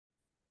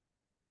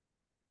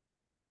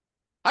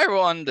Hi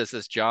everyone, this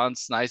is John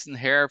Sneisen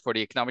here for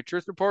the Economic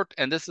Truth Report,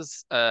 and this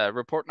is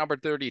report number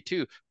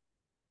 32.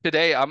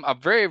 Today, I'm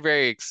very,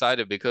 very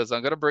excited because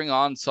I'm going to bring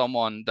on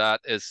someone that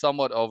is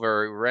somewhat of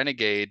a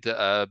renegade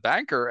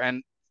banker,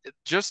 and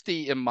just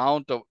the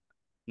amount of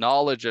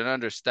knowledge and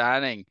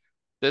understanding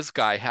this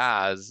guy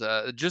has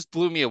just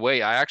blew me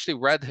away. I actually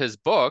read his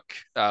book,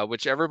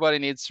 which everybody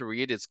needs to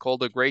read. It's called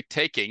The Great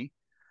Taking,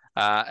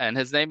 and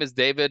his name is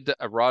David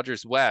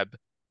Rogers Webb.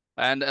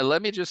 And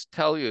let me just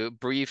tell you a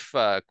brief,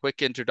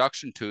 quick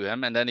introduction to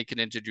him, and then he can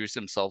introduce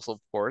himself, of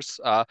course.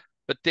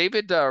 But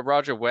David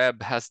Roger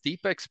Webb has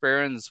deep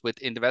experience with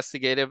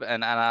investigative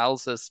and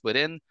analysis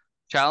within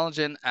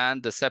challenging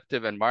and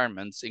deceptive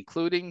environments,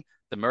 including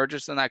the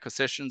mergers and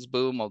acquisitions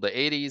boom of the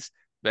 80s,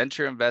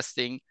 venture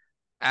investing,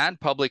 and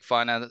public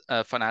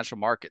financial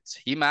markets.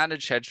 He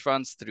managed hedge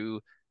funds through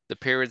the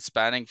period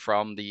spanning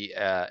from the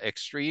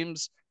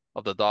extremes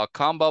of the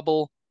dot-com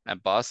bubble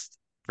and bust,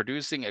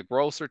 producing a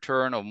gross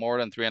return of more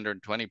than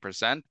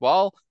 320%,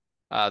 while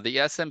the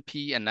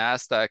S&P and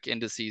Nasdaq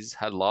indices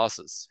had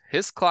losses.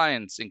 His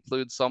clients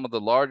include some of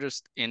the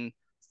largest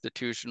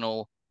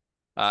international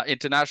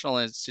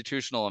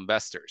institutional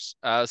investors.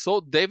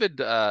 So, David,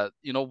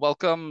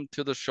 welcome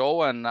to the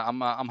show, and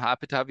I'm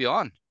happy to have you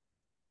on.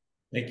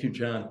 Thank you,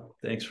 John.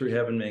 Thanks for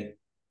having me.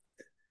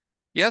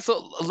 Yeah,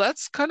 so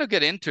let's kind of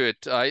get into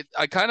it. I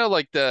kind of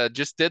like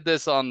just did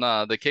this on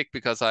the kick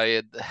because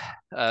I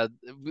had,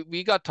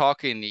 we got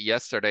talking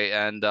yesterday,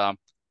 and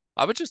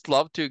I would just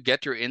love to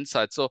get your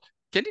insight. So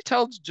can you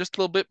tell just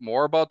a little bit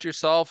more about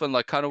yourself and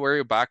like kind of where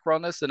your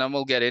background is, and then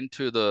we'll get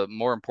into the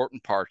more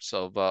important parts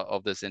of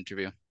this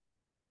interview.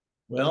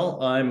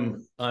 Well,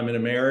 I'm an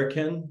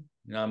American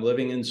and I'm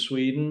living in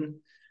Sweden,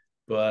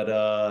 but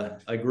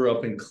I grew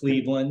up in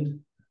Cleveland,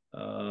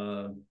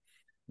 uh,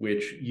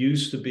 which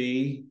used to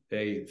be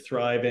a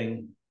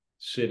thriving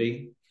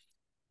city.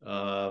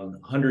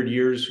 100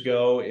 years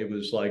ago, it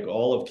was like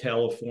all of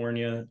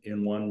California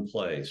in one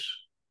place.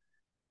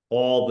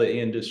 All the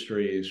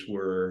industries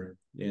were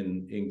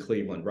in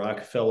Cleveland.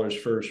 Rockefeller's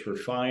first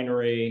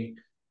refinery,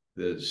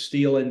 the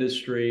steel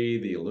industry,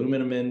 the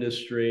aluminum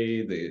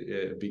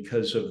industry,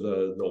 because of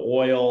the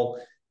oil,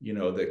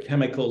 the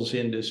chemicals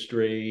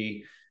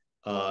industry,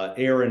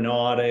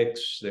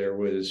 aeronautics. There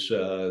was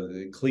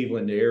the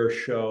Cleveland Air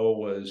Show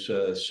was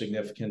a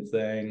significant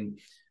thing,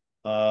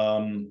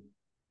 um,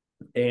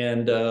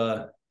 and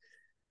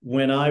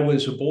when I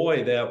was a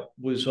boy, that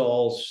was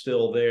all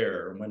still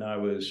there when I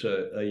was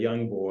a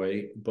young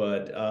boy.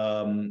 But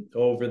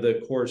over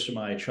the course of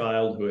my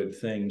childhood,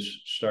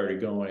 things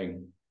started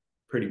going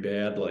pretty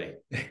badly.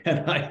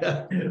 And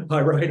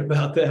I write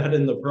about that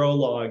in the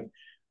prologue.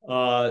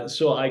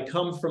 So I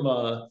come from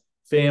a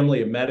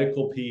family of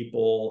medical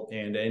people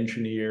and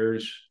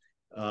engineers.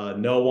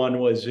 No one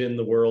was in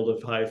the world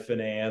of high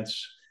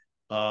finance.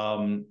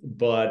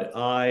 But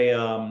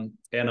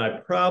and I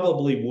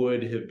probably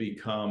would have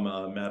become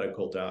a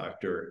medical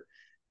doctor.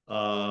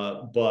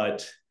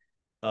 But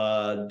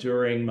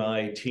during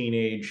my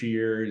teenage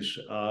years,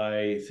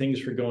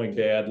 things were going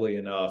badly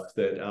enough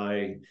that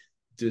I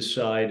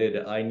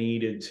decided I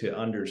needed to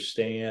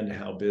understand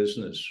how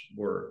business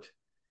worked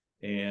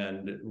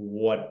and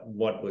what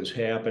was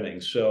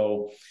happening.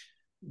 So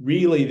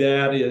really,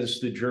 that is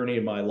the journey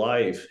of my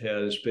life,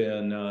 has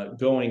been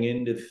going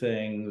into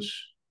things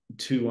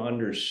to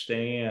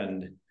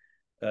understand.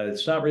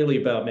 It's not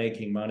really about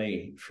making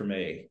money for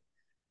me.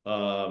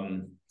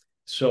 Um,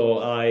 so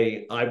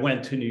I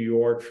went to New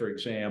York, for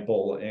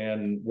example,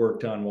 and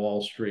worked on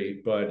Wall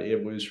Street, but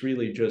it was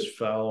really just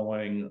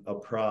following a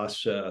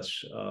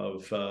process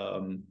of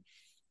um,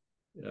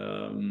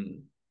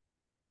 um,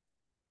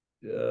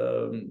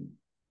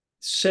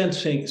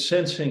 sensing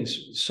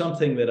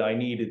something that I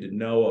needed to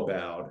know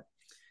about.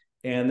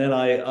 And then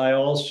I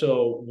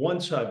also,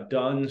 once I've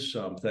done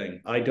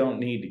something, I don't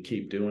need to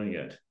keep doing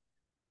it.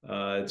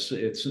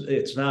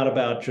 It's not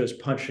about just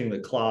punching the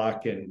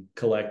clock and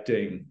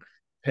collecting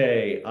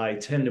pay. I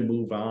tend to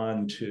move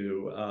on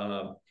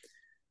to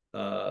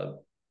uh,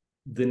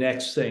 the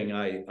next thing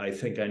I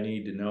think I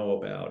need to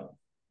know about.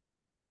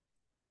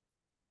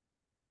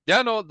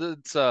 Yeah, no,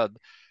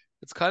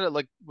 it's kind of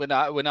like when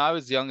I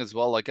was young as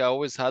well. Like I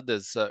always had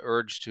this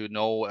urge to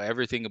know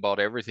everything about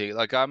everything.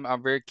 Like I'm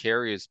very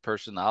curious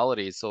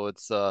personality, so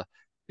it's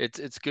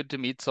good to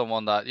meet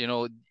someone that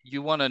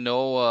you want to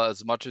know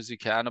as much as you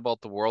can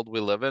about the world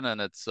we live in,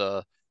 and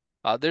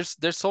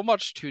there's so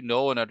much to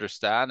know and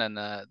understand, and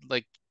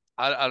like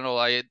I don't know,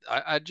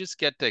 I just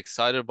get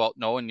excited about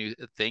knowing new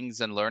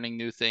things and learning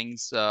new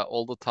things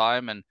all the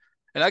time, and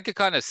I could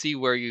kind of see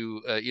where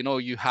you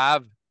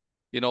have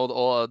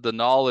all the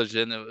knowledge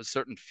in a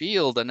certain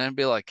field and then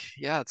be like,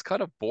 yeah, it's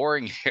kind of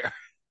boring here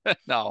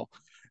now.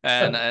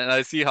 And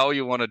I see how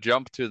you want to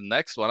jump to the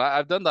next one.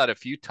 I've done that a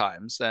few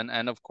times,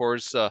 and of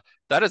course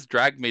that has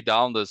dragged me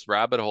down this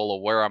rabbit hole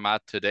of where I'm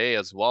at today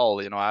as well.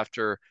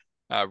 After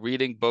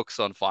reading books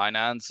on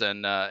finance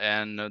and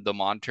the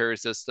monetary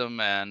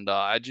system, and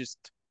I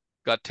just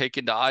got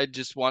taken to. I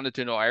just wanted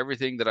to know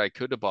everything that I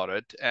could about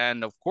it,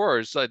 and of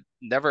course I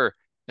never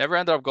never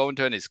ended up going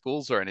to any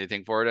schools or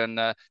anything for it.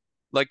 And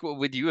like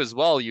with you as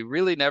well, you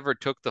really never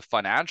took the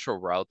financial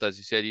route, as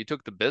you said. You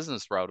took the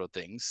business route of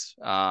things.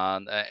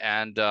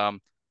 And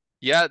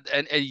yeah,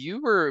 and you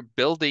were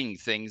building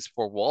things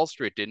for Wall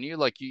Street, didn't you?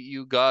 Like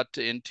you got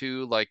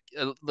into like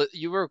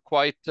you were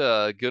quite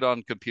good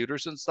on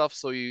computers and stuff,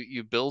 so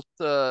you built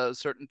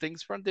certain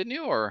things from, didn't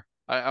you? Or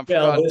I Well,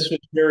 forgot. this was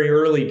very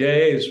early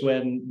days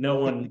when no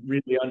one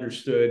really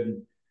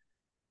understood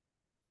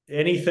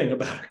anything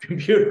about a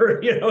computer,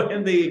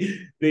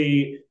 in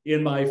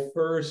in my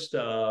first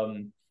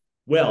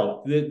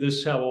this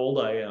is how old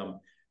I am.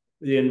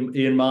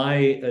 In my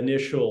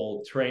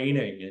initial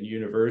training in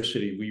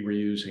university, we were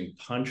using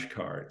punch Yeah,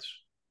 cards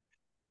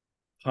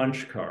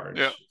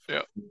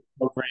yeah. for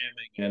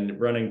programming and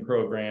running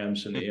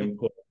programs and the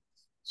input.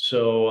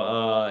 So,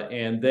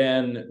 and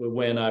then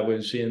when I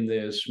was in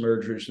this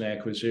mergers and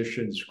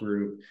acquisitions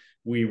group,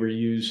 we were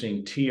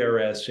using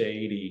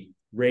TRS-80,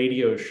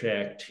 Radio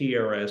Shack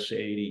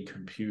TRS-80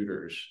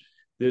 computers.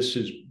 This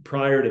is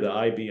prior to the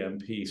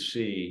IBM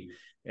PC.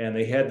 And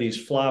they had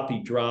these floppy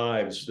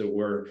drives that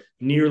were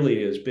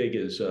nearly as big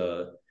as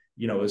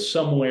as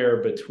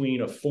somewhere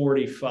between a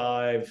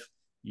 45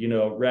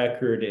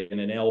 record and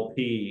an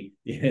LP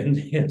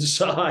in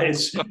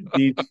size,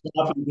 these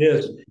floppy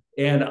disks.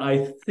 And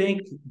I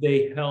think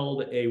they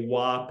held a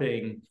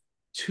whopping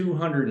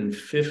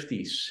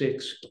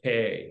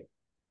 256K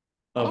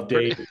Oh, of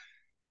pretty. data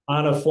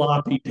on a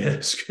floppy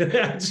disk.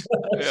 Yeah.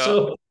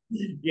 So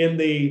in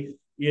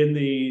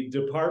the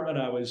department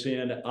I was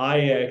in,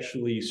 I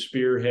actually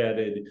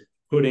spearheaded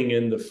putting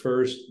in the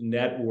first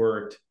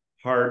networked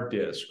hard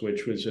disk,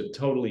 which was a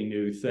totally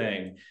new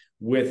thing,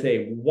 with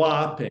a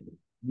whopping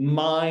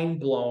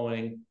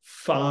mind-blowing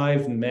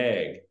 5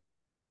 meg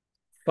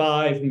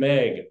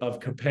of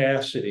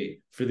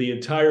capacity for the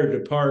entire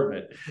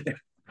department.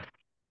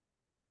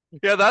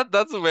 Yeah,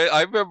 that's the way.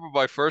 I remember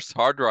my first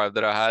hard drive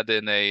that I had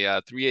in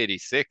a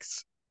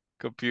 386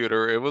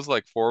 computer. It was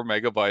like 4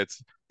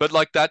 MB. But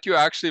like that, you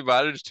actually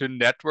managed to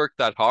network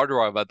that hard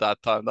drive at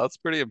that time. That's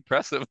pretty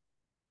impressive.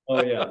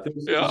 Oh yeah,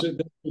 Yeah, this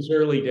was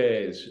early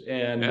days,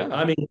 and yeah,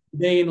 I mean,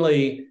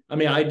 mainly, I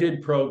mean, I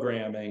did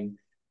programming,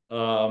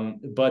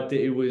 but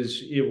it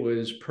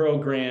was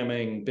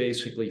programming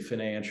basically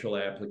financial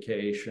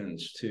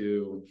applications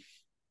to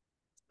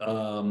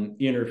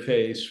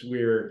interface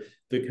where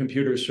the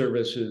computer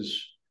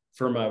services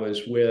firm I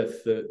was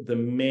with, the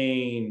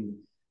main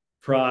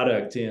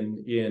product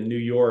in New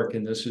York,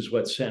 and this is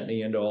what sent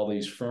me into all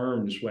these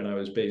firms when I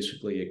was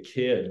basically a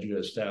kid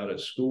just out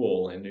of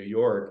school in New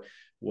York,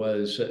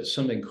 was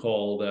something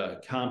called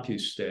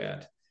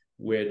CompuStat,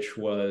 which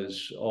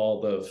was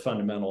all the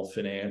fundamental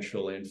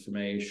financial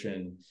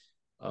information.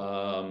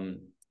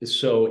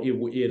 So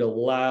it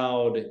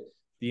allowed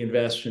the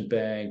investment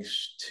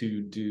banks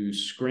to do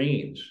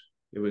screens.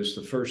 It was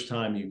the first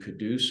time you could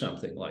do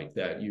something like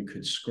that. You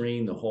could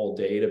screen the whole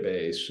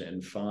database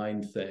and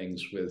find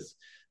things with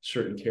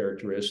certain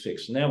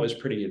characteristics. And that was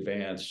pretty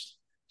advanced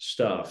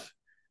stuff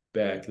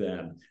back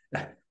then.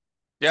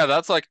 yeah.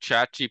 That's like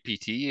Chat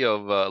GPT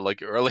of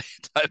like early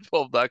type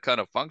of that kind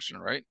of function,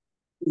 right?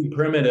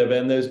 Primitive.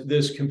 And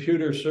this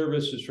computer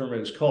services firm, it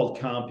was called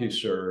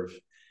CompuServe.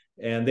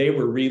 And they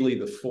were really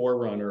the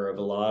forerunner of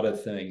a lot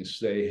of things.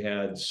 They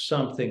had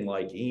something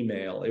like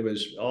email. It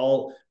was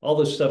all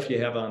the stuff you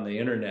have on the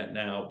internet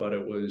now, but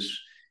it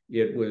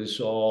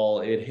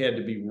had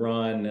to be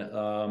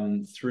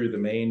run through the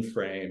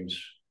mainframes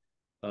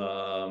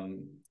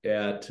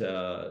at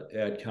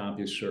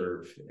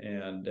CompuServe.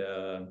 And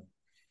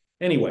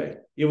anyway,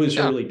 it was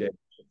Yeah. early days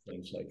of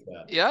things like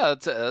that. Yeah,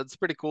 it's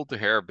pretty cool to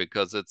hear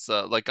because it's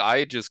like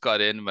I just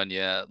got in when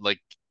you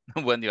like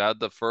when you had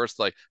the first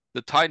like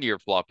the tinier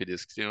floppy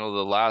disks, the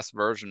last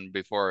version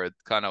before it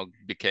kind of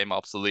became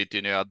obsolete.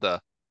 You had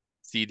the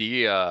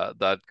CD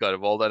that got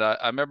evolved. And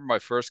I remember my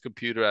first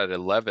computer at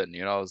 11.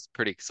 I was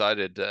pretty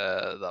excited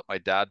that my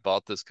dad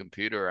bought this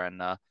computer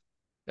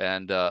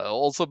and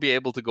also be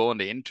able to go on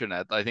the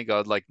internet. I think I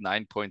had like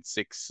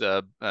 9.6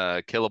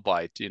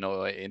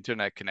 kilobyte,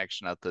 internet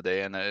connection at the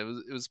day, and it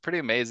was pretty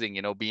amazing,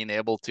 being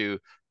able to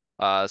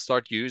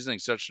start using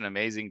such an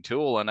amazing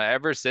tool. And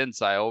ever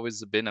since, I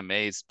always been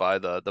amazed by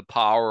the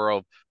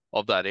power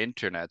of that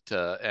internet.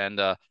 And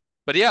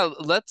but yeah,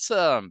 let's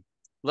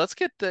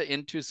get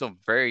into some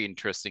very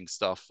interesting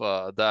stuff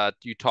that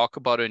you talk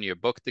about in your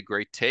book, The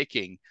Great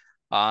Taking.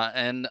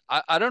 And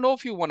I don't know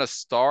if you want to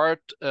start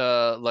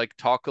like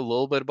talk a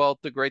little bit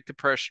about the Great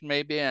Depression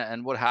maybe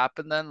and what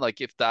happened then, like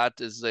if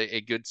that is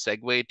a good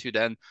segue to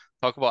then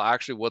talk about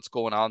actually what's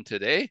going on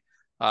today,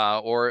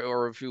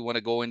 or if you want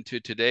to go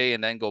into today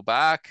and then go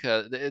back,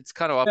 it's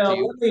kind of up to Now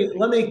you.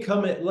 let me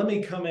come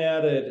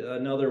at it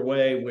another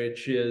way,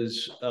 which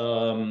is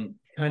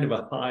kind of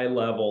a high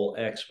level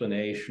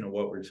explanation of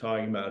what we're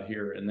talking about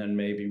here, and then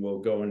maybe we'll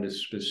go into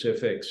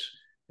specifics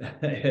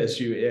as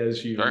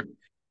you Sure.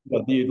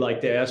 what you'd like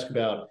to ask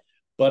about.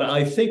 But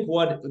I think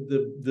what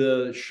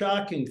the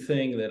shocking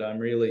thing that I'm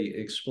really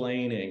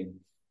explaining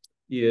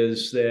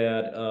is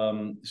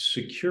that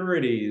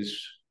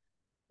securities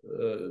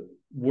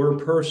were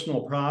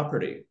personal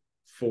property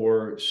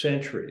for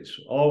centuries,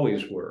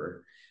 always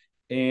were.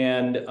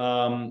 And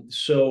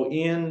so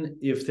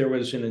if there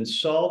was an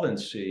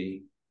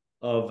insolvency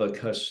of a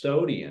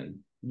custodian,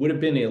 would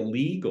have been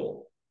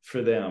illegal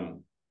for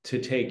them to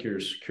take your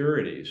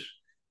securities.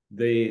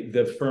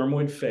 The firm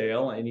would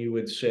fail, and you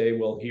would say,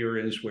 well, here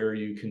is where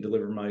you can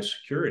deliver my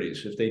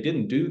securities. If they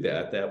didn't do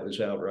that, that was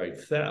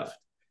outright theft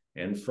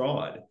and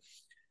fraud.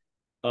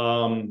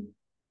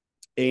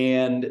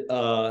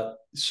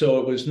 So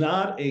it was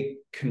not a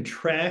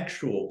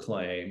contractual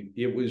claim,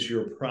 it was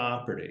your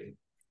property.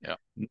 Yeah.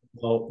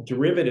 Well,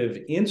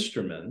 derivative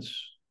instruments,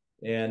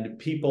 and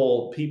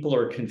people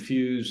are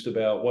confused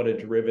about what a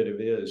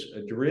derivative is.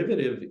 A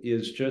derivative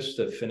is just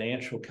a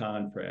financial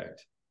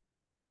contract.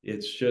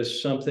 It's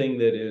just something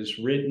that is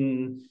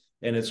written,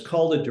 and it's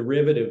called a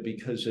derivative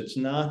because it's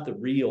not the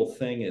real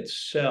thing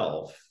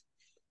itself.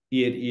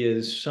 It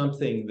is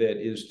something that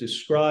is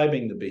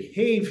describing the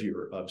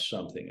behavior of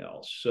something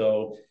else.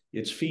 So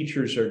its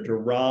features are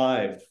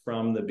derived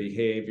from the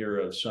behavior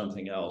of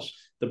something else.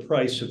 The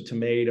price of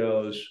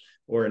tomatoes,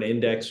 or an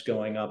index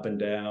going up and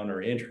down,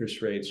 or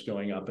interest rates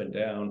going up and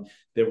down,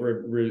 that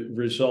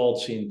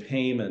results in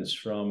payments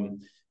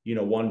from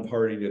one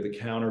party to the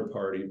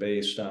counterparty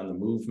based on the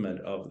movement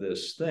of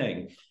this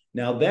thing.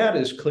 Now that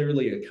is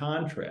clearly a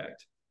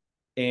contract,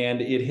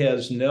 and it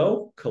has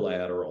no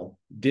collateral,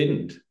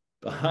 didn't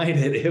behind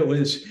it. It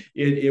was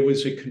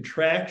a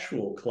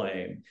contractual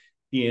claim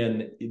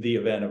in the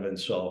event of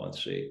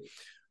insolvency.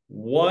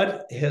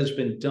 What has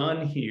been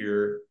done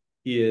here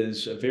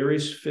is a very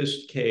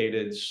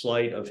sophisticated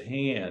sleight of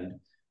hand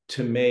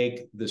to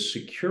make the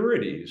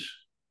securities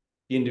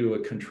into a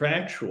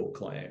contractual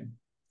claim,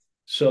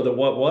 so that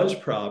what was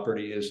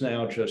property is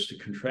now just a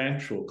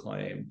contractual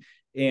claim,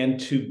 and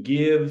to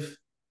give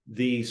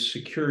the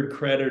secured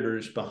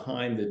creditors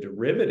behind the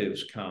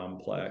derivatives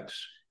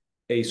complex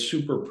a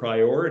super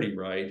priority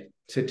right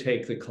to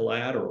take the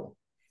collateral.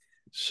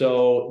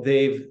 So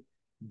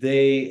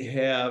they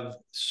have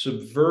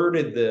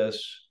subverted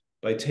this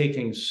by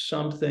taking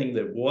something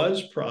that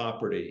was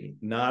property,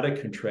 not a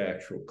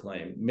contractual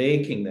claim,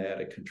 making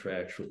that a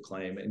contractual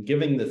claim, and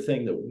giving the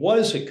thing that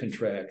was a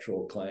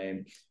contractual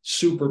claim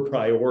super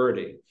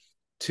priority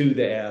to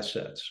the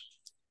assets.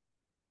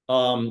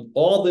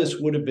 All this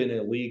would have been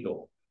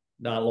illegal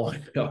not long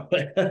ago.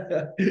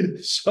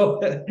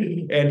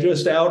 And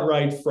just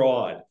outright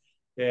fraud.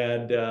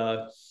 And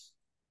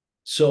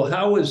so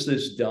how was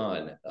this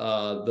done?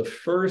 The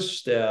first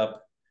step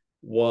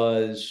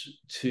was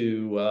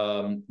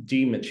to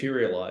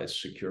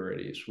dematerialize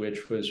securities,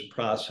 which was a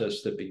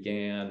process that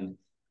began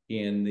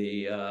in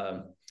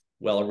it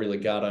really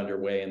got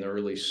underway in the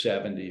early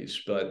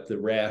 70s, but the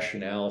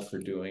rationale for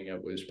doing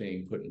it was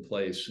being put in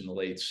place in the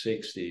late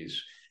 60s.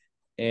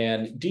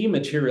 And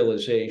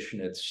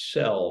dematerialization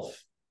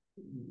itself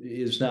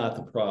is not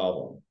the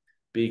problem,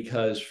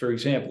 because, for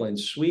example, in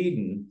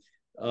Sweden,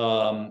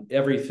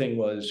 everything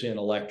was in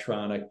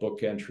electronic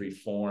book entry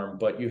form,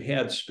 but you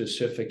had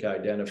specific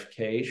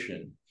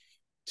identification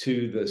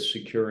to the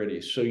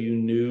securities. So you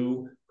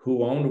knew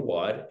who owned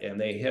what,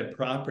 and they had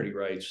property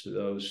rights to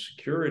those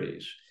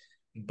securities.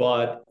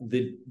 But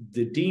the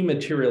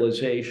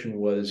dematerialization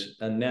was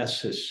a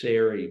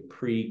necessary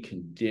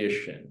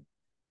precondition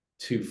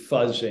to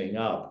fuzzing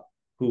up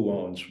who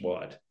owns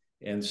what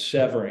and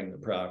severing the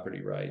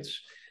property rights.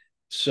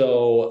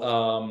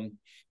 So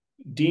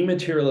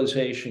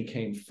dematerialization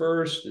came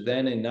first.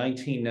 Then in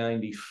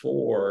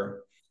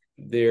 1994,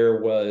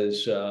 there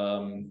was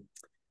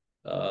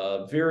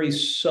very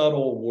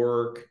subtle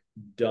work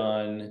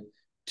done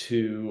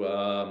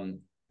to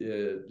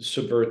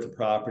subvert the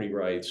property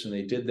rights. And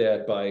they did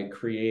that by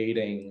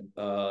creating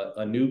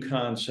a new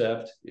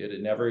concept. It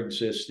had never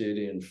existed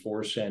in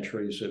 4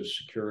 centuries of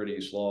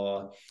securities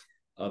law,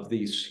 of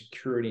the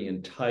security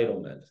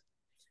entitlement.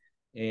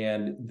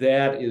 And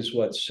that is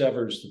what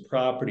severs the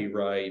property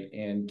right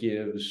and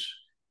gives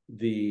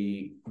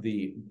the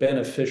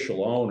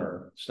beneficial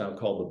owner, it's now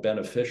called the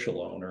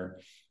beneficial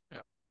owner,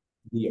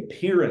 the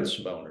appearance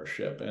of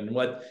ownership. And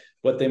what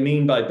they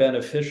mean by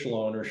beneficial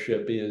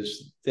ownership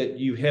is that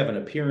you have an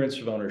appearance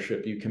of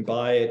ownership. You can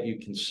buy it, you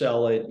can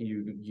sell it,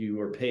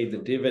 you are paid the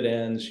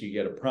dividends, you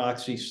get a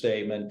proxy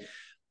statement,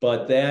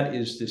 but that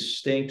is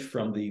distinct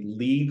from the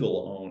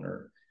legal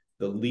owner.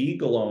 The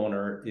legal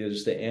owner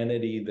is the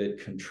entity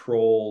that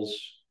controls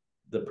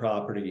the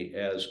property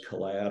as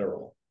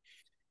collateral.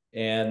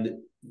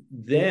 And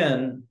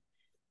then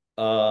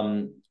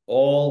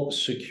all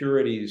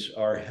securities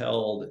are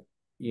held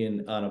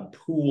on a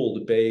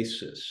pooled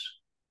basis.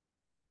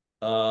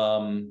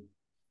 What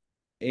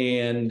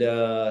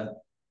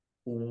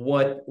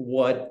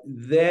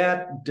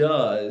that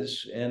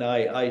does, and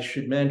I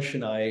should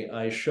mention,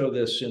 I show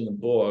this in the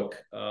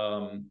book.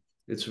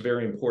 It's a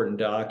very important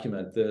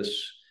document,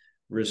 this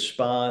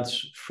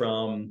response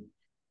from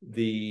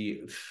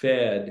the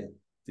Fed,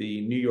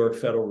 the New York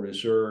Federal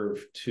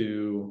Reserve,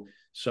 to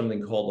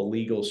something called the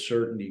Legal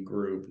Certainty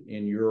Group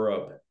in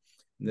Europe.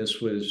 And this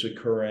was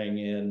occurring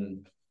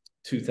in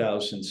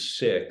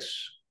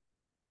 2006.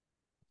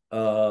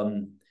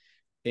 Um,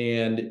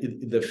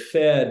 and the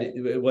Fed,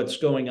 what's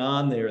going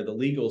on there, the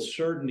legal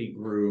certainty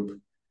group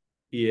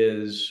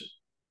is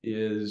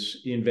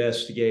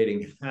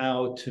investigating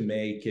how to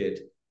make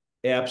it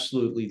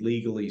absolutely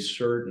legally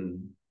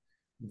certain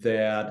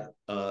that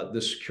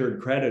the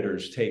secured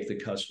creditors take the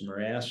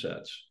customer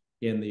assets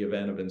in the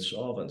event of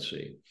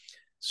insolvency.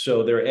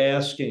 So they're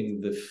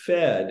asking the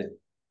Fed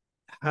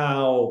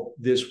how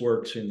this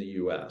works in the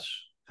U.S.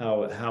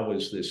 How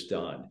is this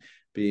done?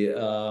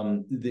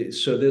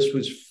 So this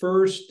was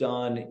first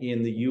done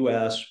in the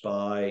U.S.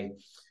 by,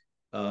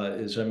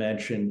 as I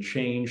mentioned,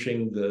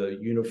 changing the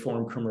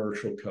Uniform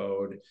Commercial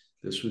Code.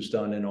 This was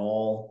done in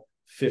all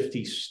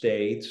 50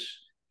 states,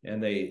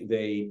 and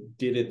they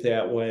did it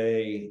that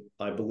way,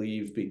 I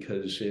believe,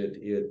 because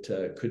it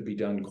could be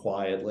done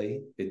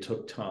quietly. It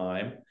took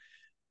time.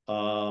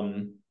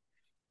 And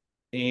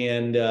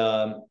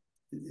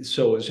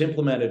so it was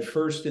implemented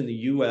first in the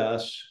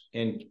US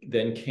and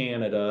then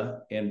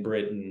Canada and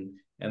Britain.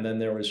 And then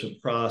there was a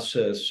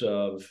process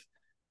of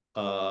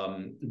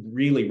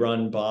really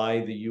run by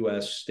the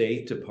US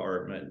State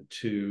Department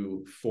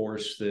to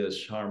force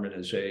this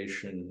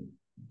harmonization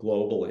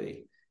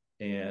globally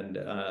and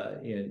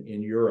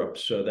in Europe.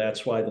 So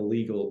that's why the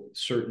legal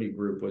certainty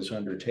group was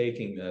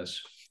undertaking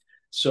this.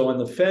 So in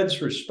the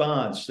Fed's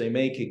response, they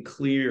make it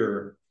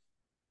clear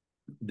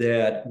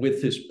that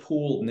with this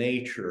pooled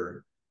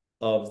nature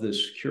of the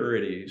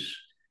securities,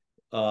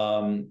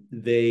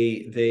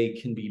 they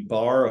can be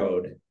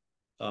borrowed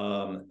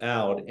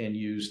out and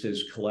used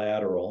as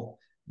collateral.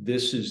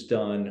 This is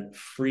done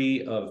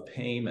free of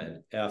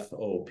payment,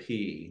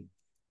 FOP,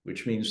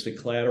 which means the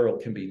collateral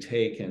can be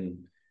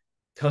taken,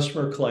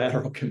 customer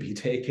collateral can be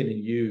taken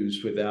and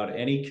used without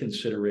any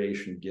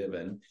consideration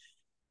given.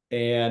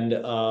 And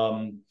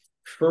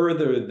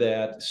further,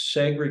 that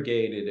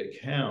segregated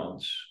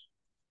accounts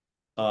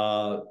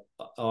are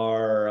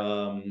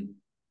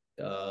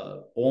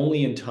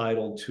only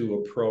entitled to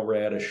a pro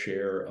rata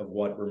share of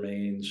what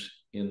remains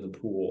in the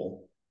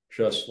pool,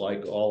 just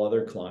like all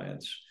other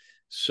clients.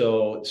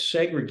 So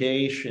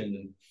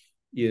segregation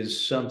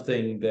is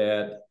something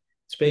that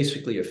it's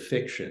basically a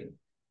fiction.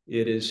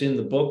 It is in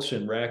the books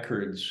and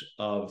records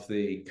of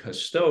the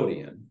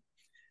custodian.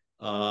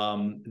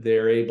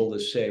 They're able to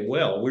say,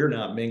 well, we're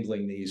not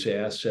mingling these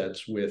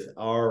assets with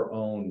our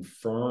own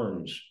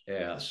firm's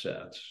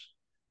assets.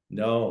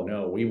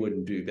 No, we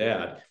wouldn't do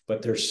that.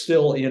 But they're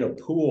still in a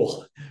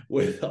pool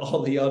with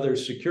all the other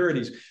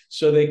securities.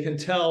 So they can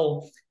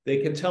tell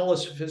a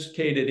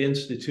sophisticated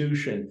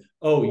institution,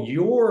 oh,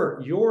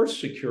 your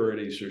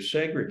securities are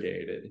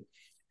segregated.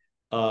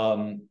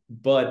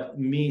 But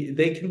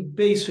they can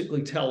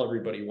basically tell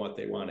everybody what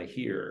they want to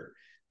hear.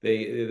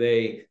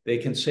 They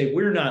can say,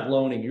 we're not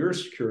loaning your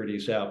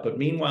securities out, but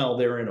meanwhile,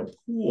 they're in a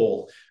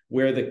pool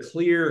where the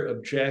clear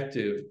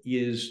objective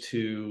is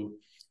to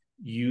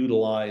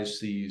utilize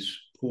these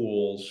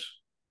pools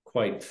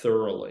quite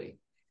thoroughly.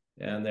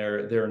 And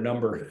there are a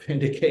number of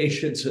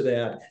indications of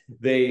that.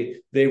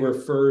 They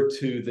refer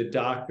to the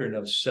doctrine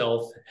of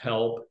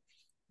self-help.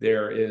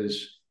 There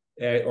is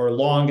or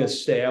long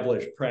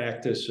established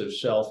practice of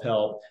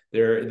self-help.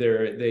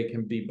 They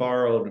can be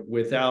borrowed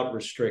without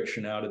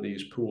restriction out of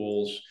these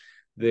pools.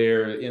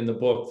 There in the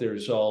book,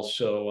 there's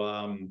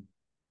also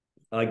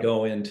I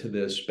go into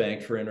this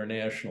Bank for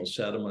International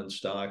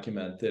Settlements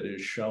document that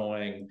is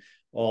showing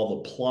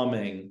all the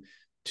plumbing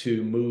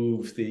to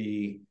move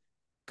the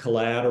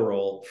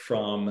collateral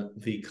from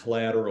the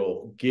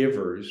collateral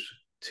givers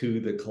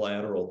to the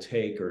collateral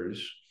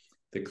takers,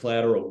 the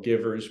collateral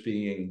givers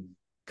being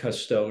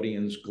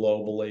custodians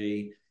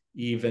globally,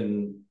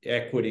 even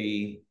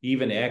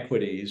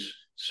equities.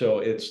 So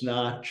it's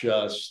not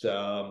just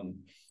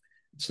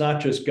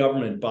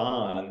government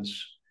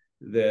bonds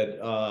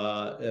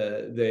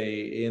that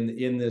they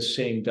in this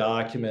same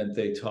document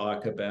they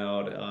talk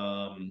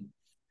about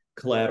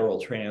collateral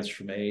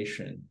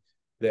transformation,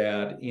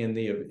 that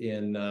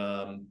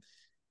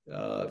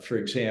for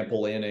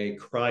example, in a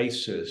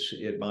crisis,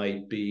 it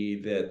might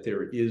be that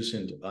there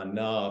isn't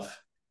enough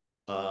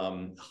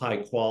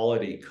high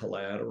quality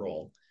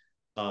collateral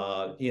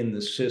in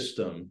the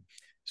system.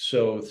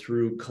 So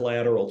through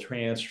collateral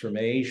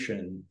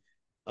transformation,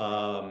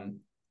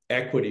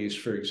 equities,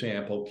 for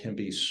example, can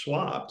be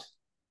swapped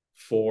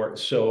for,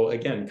 so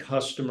again,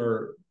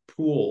 customer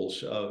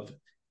pools of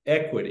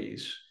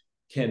equities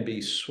can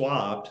be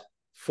swapped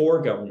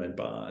for government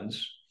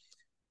bonds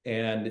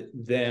and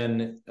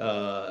then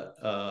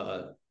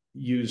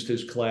used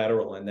as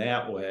collateral in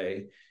that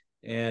way.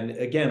 And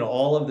again,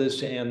 all of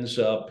this ends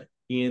up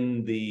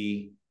in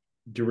the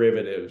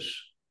derivatives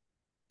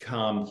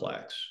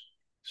complex.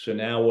 So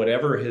now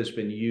whatever has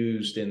been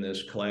used in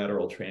this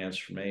collateral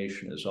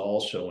transformation is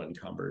also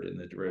encumbered in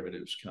the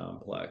derivatives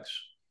complex.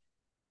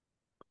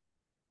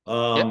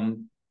 Yeah.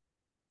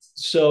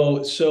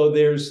 So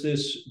there's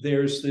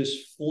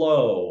this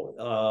flow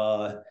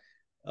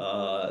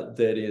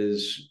that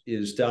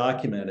is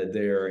documented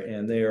there,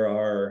 and there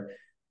are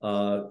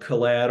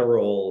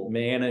collateral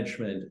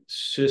management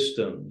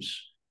systems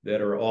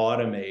that are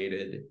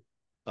automated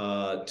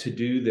to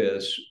do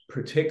this,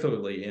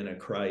 particularly in a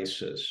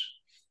crisis.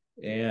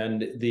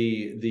 And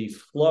the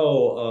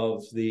flow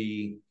of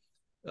the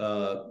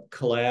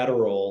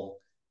collateral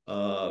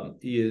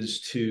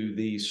is to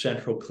the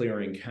central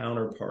clearing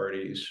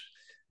counterparties.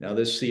 Now,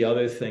 this is the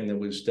other thing that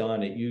was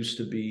done. It used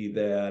to be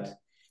that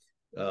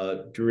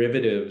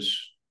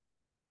derivatives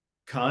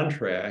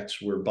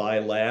contracts were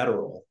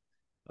bilateral.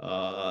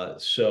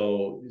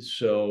 So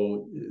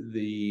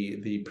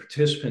the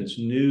participants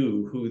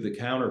knew who the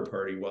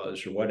counterparty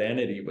was or what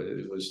entity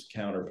was the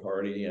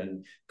counterparty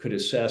and could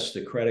assess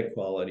the credit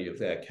quality of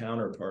that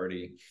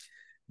counterparty.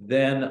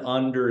 Then,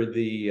 under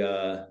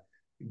the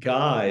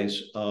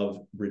guise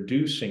of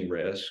reducing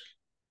risk,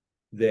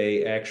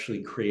 they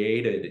actually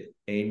created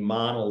a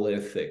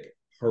monolithic,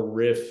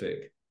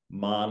 horrific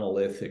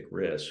monolithic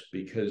risk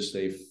because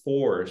they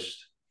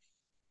forced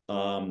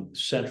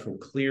central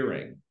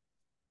clearing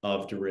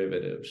of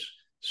derivatives.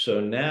 So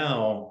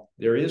now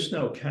there is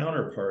no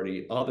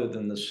counterparty other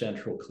than the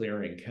central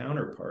clearing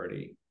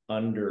counterparty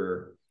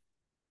under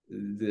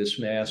this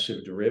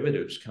massive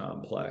derivatives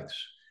complex.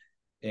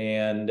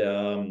 And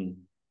so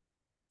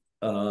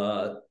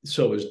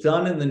it was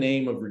done in the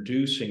name of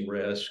reducing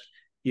risk.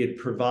 It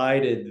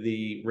provided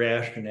the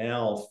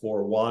rationale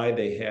for why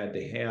they had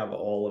to have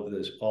all of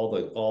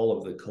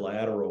the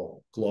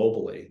collateral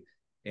globally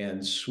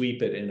and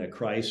sweep it in a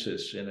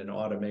crisis in an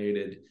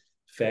automated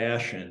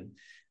fashion.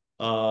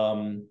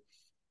 But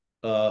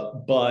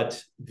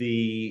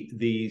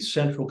the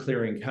central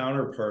clearing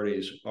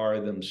counterparties are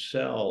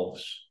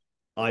themselves,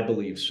 I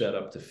believe, set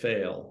up to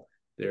fail.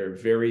 They're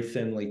very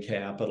thinly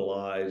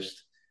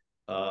capitalized.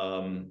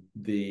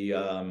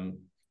 The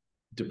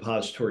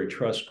Depository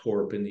Trust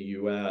Corp in the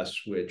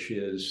U.S., which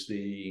is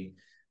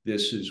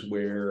this is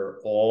where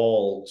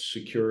all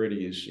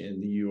securities in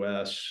the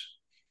U.S.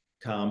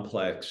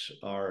 complex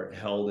are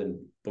held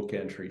in book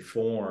entry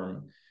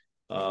form,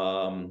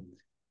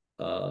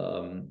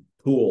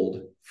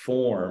 pooled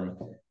form.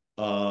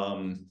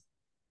 And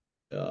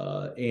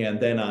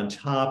then on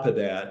top of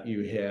that,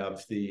 you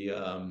have the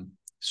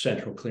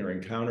central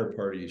clearing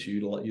counterparties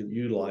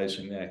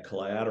utilizing that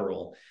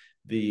collateral.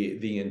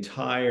 The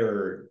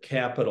entire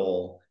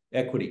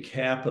equity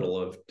capital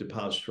of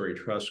Depository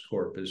Trust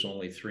Corp is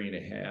only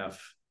 $3.5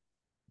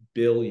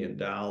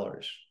 billion.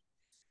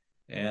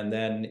 And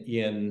then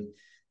in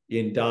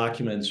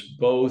documents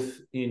both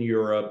in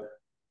Europe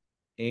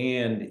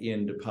and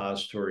in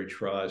depository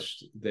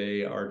trust,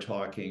 they are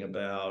talking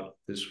about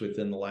this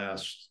within the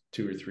last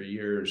 2 or 3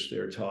 years.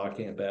 They're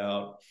talking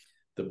about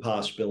the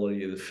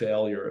possibility of the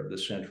failure of the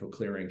central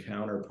clearing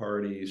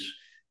counterparties.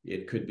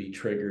 It could be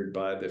triggered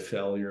by the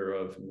failure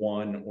of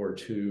 1 or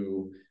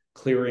 2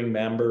 clearing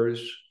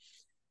members.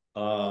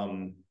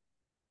 And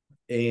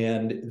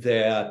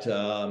that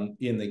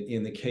in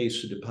the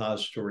case of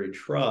depository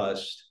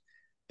trust,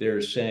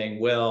 they're saying,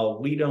 well,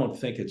 we don't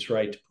think it's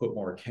right to put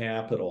more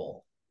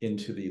capital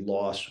into the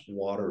loss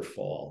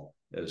waterfall,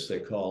 as they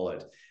call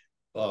it.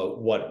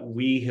 What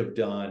we have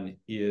done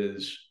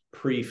is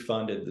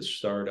pre-funded the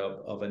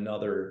startup of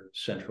another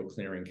central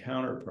clearing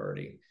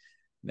counterparty.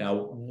 Now,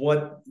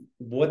 what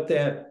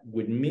that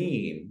would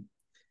mean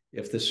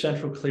if the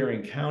central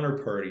clearing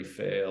counterparty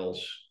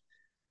fails,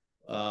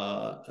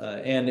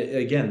 and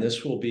again,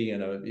 this will be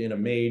in a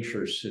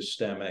major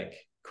systemic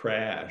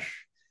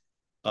crash,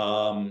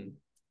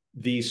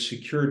 these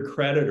secured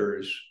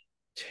creditors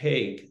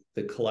take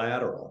the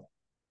collateral.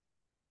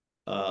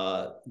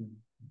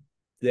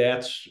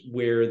 That's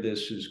where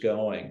this is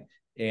going.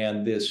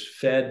 And this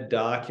Fed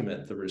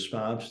document, the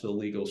response to the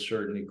legal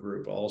certainty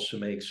group, also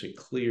makes it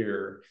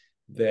clear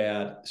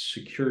that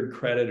secured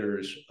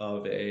creditors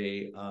of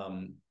a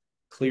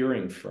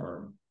clearing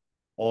firm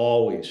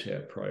always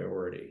have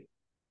priority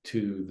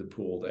to the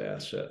pooled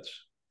assets.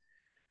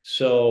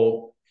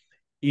 So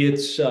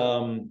it's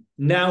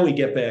now we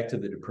get back to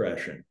the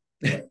Depression.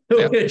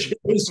 Which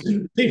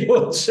is,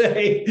 people would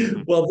say,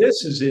 well,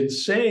 this is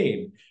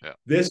insane.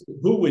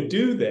 Who would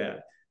do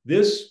that?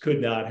 This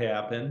could not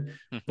happen.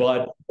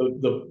 But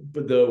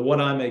what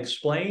I'm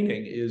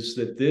explaining is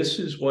that this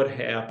is what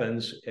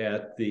happens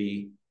at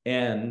the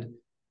end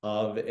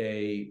of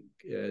a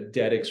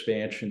debt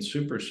expansion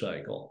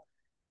supercycle.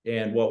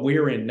 And what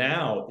we're in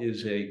now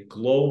is a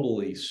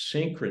globally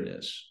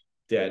synchronous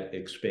debt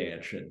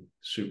expansion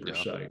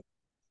supercycle.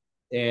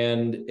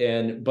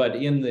 But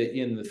in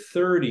the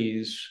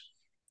 30s,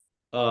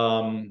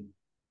 I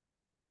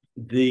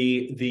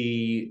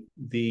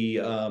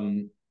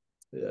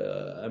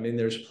mean,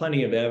 there's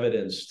plenty of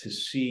evidence to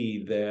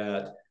see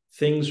that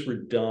things were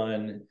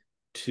done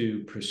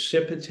to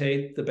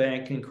precipitate the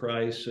banking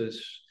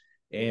crisis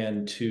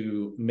and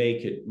to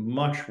make it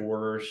much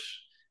worse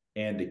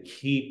and to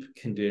keep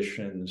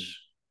conditions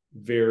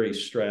very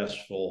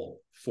stressful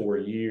for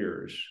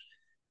years.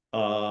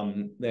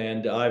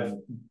 And I've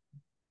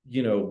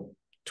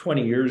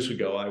 20 years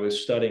ago, I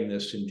was studying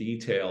this in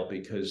detail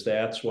because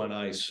that's when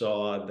I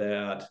saw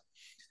that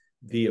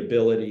the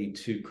ability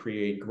to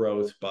create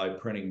growth by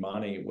printing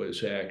money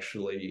was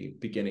actually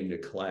beginning to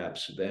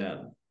collapse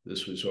then.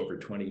 This was over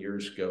 20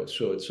 years ago.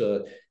 So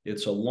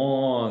it's a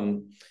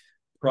long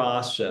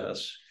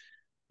process.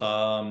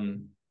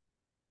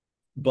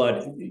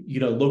 But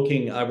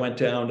I went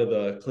down to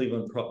the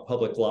Cleveland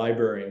Public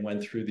Library and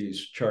went through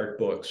these chart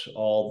books,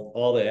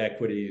 all the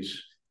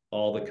equities,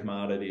 all the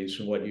commodities,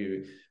 and what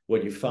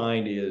you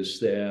find is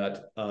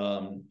that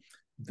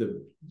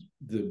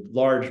the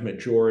large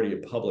majority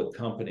of public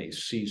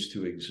companies cease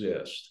to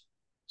exist.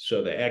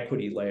 So the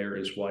equity layer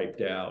is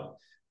wiped out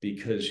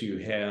because you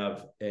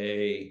have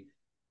a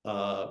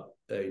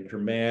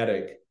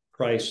dramatic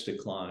price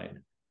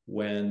decline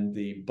when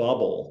the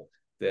bubble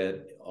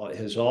that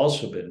has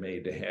also been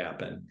made to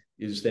happen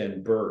is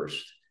then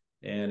burst,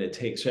 and it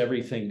takes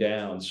everything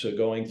down. So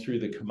going through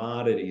the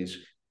commodities,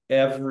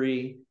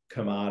 every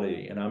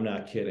commodity, and I'm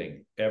not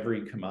kidding,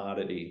 every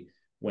commodity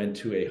went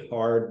to a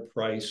hard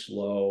price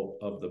low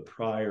of the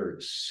prior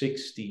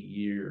 60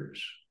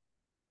 years,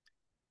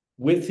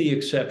 with the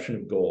exception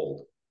of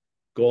gold.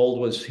 Gold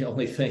was the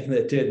only thing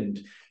that didn't.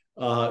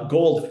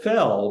 Gold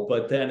fell,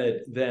 but then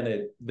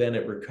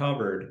it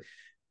recovered.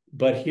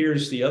 But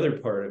here's the other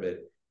part of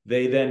it.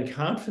 They then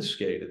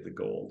confiscated the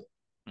gold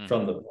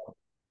from the public.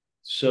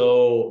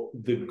 So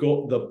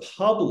the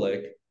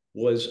public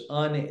was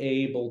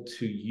unable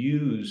to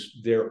use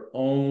their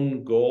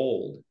own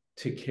gold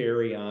to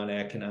carry on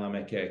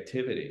economic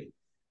activity.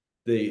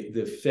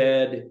 The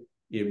Fed,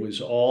 it was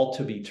all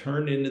to be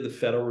turned into the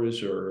Federal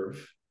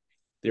Reserve.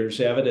 There's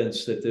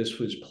evidence that this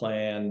was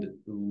planned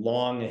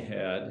long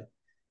ahead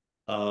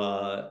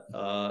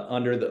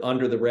under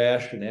the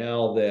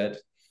rationale that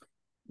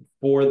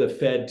for the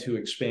Fed to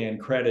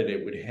expand credit,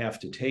 it would have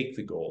to take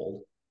the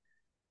gold.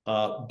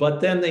 But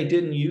then they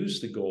didn't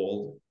use the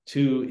gold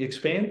to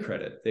expand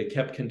credit. They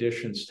kept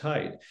conditions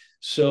tight.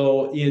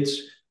 So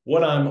it's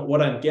what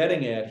I'm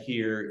getting at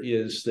here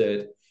is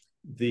that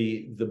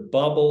the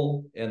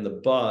bubble and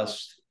the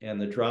bust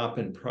and the drop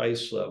in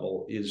price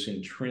level is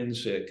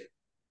intrinsic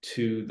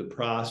to the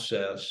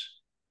process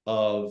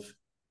of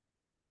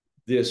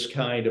this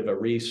kind of a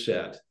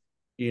reset,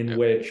 in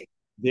which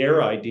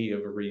their idea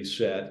of a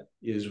reset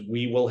is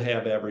we will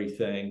have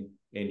everything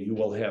and you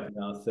will have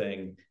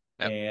nothing,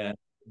 and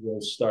we'll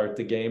start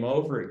the game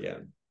over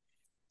again.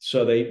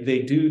 So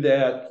they do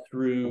that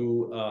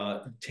through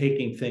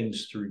taking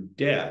things through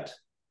debt,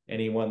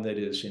 anyone that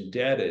is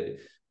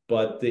indebted.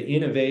 But the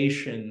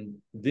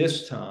innovation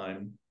this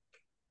time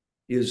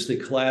is the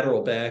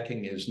collateral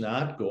backing is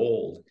not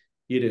gold.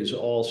 It is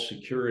all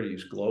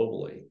securities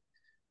globally.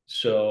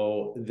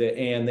 So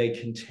they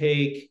can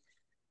take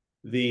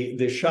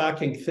the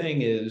shocking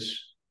thing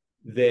is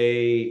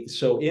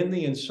so in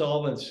the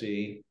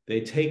insolvency,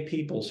 they take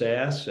people's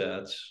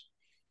assets.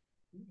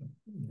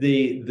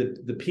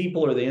 The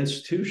people or the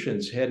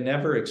institutions had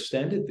never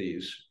extended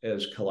these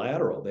as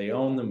collateral. They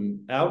own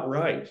them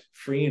outright,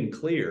 free and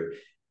clear.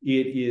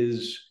 It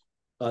is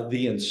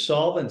the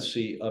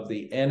insolvency of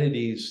the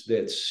entities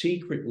that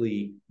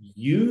secretly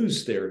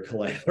use their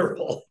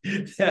collateral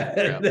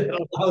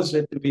that allows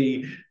it to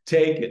be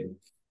taken.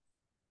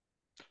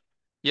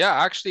 Yeah,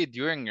 actually,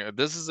 during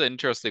this is an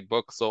interesting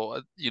book.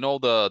 So,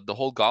 the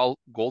whole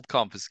gold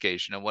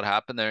confiscation and what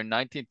happened there in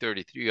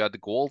 1933, you had the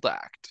Gold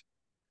Act.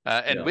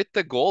 And with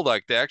the Gold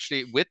Act, they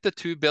actually, with the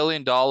 $2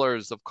 billion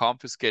of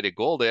confiscated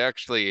gold, they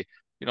actually,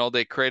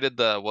 they created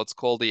what's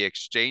called the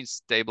Exchange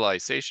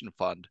Stabilization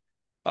Fund.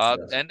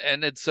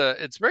 And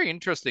it's very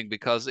interesting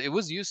because it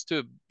was used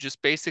to just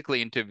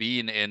basically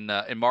intervene in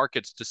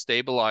markets to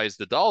stabilize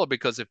the dollar,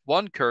 because if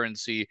one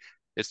currency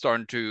is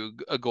starting to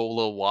go a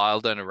little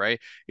wild and right,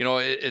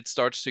 it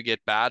starts to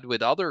get bad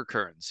with other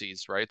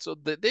currencies, right? So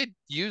they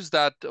use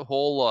that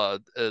whole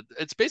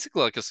it's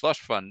basically like a slush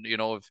fund.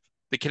 If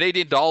the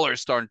Canadian dollar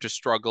is starting to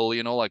struggle,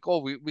 like, oh,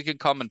 we can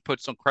come and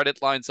put some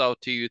credit lines out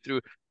to you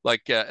through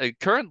like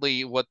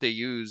currently what they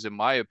use, in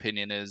my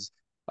opinion, is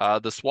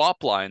the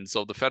swap lines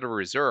of the Federal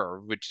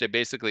Reserve, which they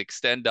basically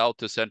extend out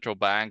to central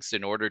banks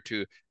in order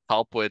to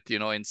help with,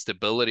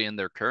 instability in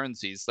their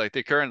currencies. Like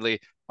they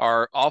currently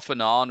are off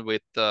and on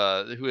with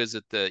who is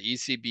it? The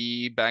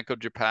ECB, Bank of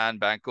Japan,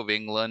 Bank of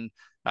England,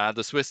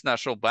 the Swiss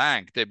National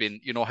Bank. They've been,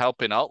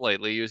 helping out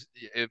lately.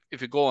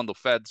 If you go on the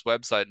Fed's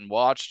website and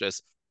watch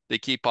this, they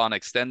keep on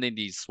extending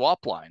these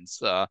swap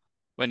lines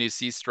when you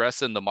see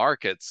stress in the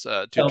markets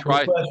to now,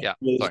 try. the question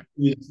Yeah, sorry.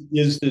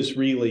 is this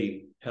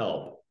really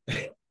help?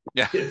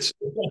 Yeah. It's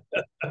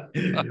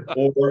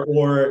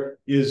or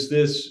is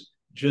this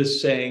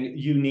just saying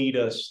you need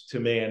us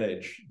to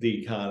manage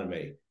the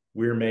economy?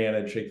 We're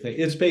managing things.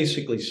 It's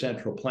basically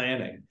central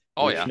planning,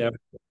 Oh which yeah.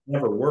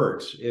 never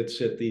works.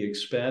 It's at the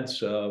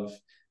expense of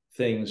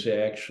things.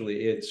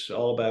 Actually, it's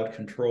all about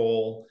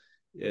control.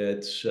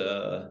 It's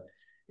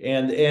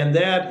and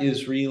that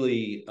is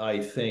really, I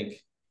think,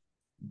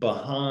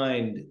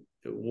 behind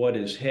what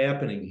is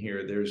happening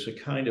here. There's a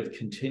kind of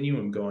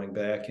continuum going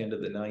back into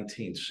the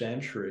 19th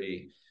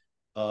century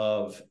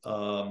of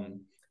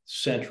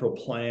central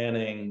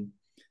planning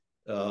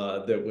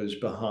that was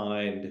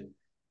behind,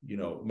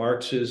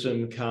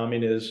 Marxism,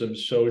 communism,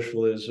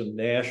 socialism,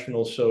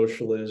 National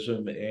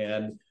Socialism,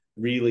 and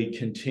really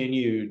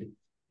continued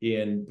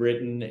in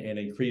Britain and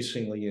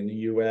increasingly in the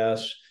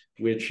US,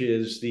 which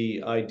is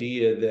the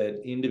idea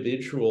that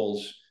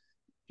individuals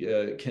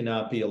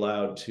cannot be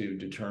allowed to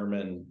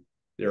determine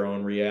their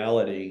own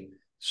reality. Yeah.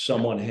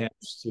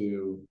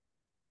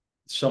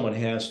 Someone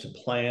has to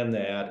plan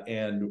that,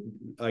 and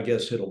I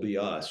guess it'll be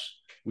us.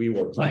 We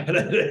will plan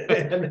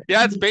it.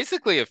 Yeah, it's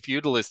basically a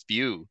feudalist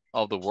view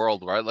of the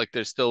world, right? Like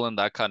they're still in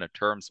that kind of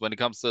terms when it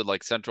comes to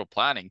like central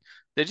planning.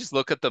 They just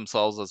look at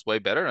themselves as way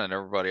better than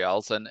everybody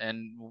else, and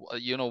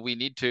we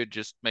need to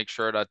just make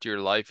sure that your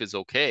life is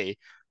okay.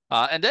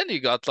 And then you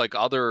got like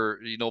other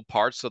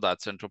parts of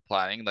that central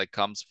planning that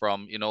comes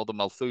from the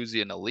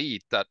Malthusian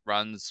elite that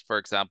runs, for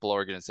example,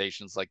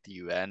 organizations like the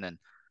UN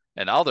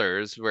and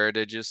others, where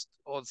they just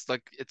it's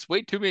like it's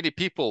way too many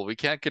people. We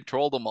can't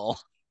control them all,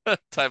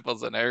 type of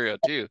scenario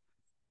too.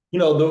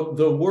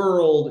 The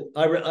world.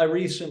 I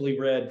recently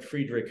read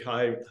Friedrich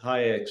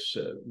Hayek's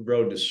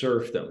Road to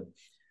Serfdom,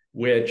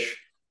 which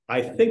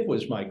I think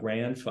was my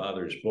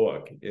grandfather's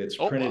book. It's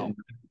Oh printed wow. in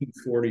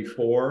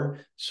 1944.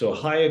 So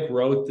Hayek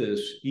wrote this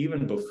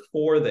even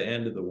before the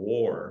end of the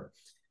war.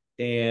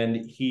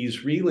 And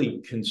he's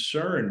really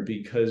concerned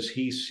because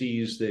he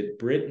sees that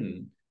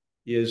Britain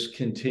is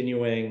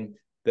continuing,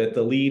 that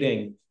the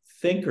leading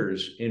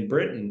thinkers in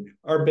Britain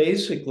are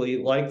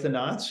basically like the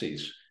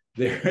Nazis.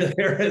 They're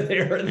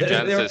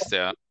Eugenicist,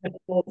 yeah.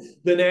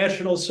 the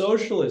National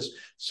Socialists.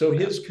 So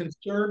his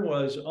concern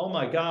was, oh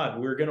my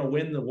God, we're going to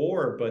win the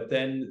war, but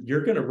then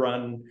you're going to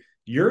run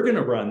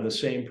the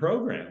same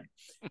program.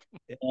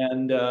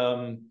 And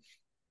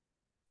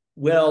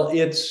well,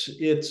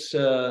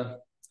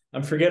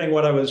 I'm forgetting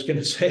what I was going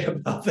to say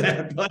about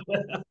that, but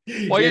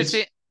Well, you it's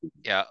see,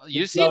 yeah,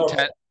 you've seen well,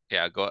 ten,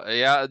 yeah,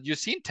 yeah, you've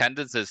seen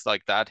tendencies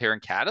like that here in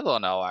Canada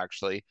now,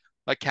 actually.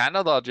 Like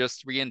Canada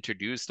just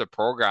reintroduced a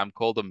program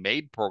called the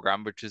MAID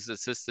program, which is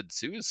assisted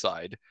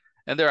suicide,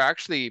 and they're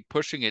actually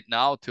pushing it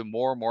now to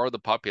more and more of the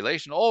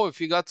population. Oh, if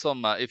you got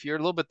if you're a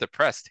little bit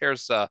depressed,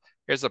 here's a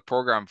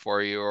program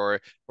for you, or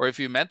if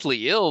you're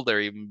mentally ill, they're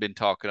even been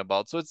talking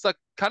about. So it's like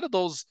kind of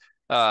those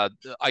uh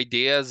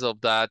ideas of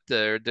that.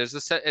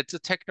 It's a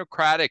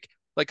technocratic.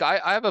 Like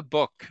I have a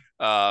book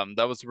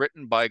that was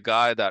written by a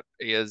guy that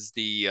is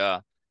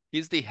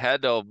he's the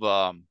head of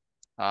the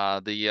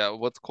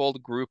what's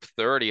called Group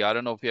 30. I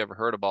don't know if you ever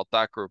heard about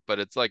that group, but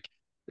it's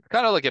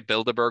kind of like a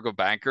Bilderberg of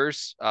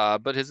bankers.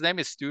 But his name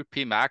is Stu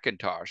P.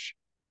 McIntosh,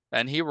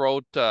 and he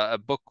wrote a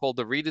book called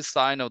The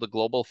Redesign of the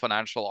Global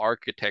Financial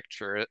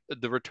Architecture: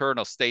 The Return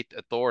of State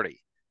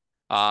Authority.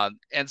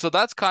 And so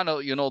that's kind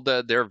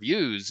of, their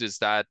views is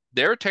that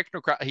they're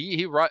technocrat.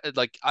 He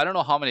like I don't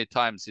know how many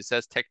times he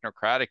says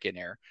technocratic in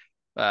here,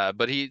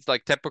 but he's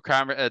like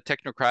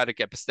technocratic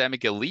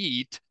epistemic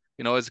elite,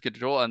 as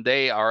control, and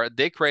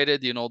they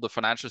created, the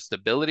Financial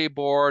Stability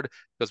Board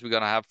because we're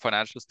gonna have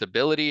financial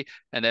stability,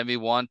 and then we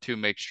want to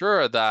make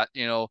sure that,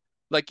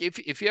 like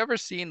if you ever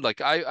seen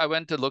like I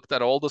went to looked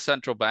at all the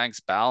central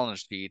banks'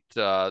 balance sheet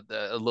a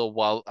little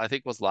while, I think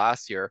it was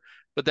last year.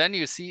 But then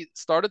you see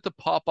started to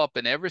pop up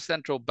in every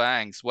central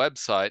bank's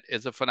website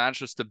is a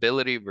financial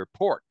stability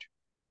report.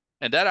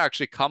 And that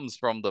actually comes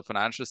from the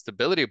Financial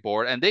Stability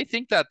Board. And they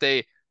think that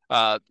through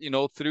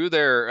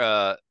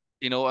their,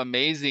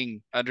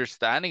 amazing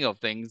understanding of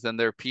things and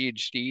their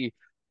PhD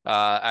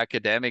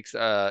academics,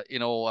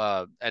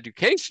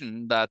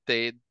 education, that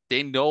they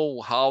know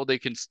how they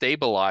can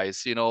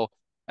stabilize,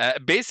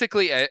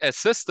 basically a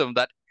system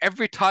that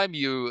every time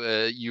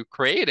you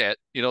create it,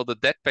 the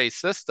debt-based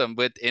system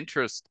with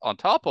interest on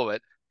top of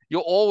it, you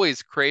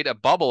always create a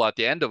bubble at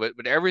the end of it,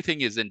 but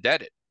everything is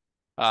indebted.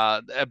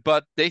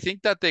 But they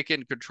think that they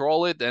can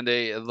control it, and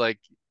they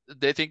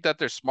think that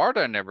they're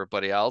smarter than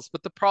everybody else.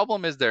 But the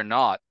problem is they're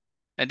not,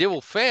 and they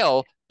will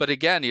fail. But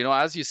again,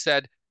 as you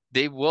said,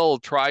 they will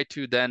try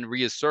to then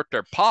reassert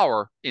their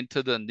power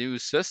into the new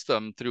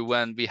system through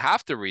when we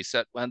have to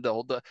reset when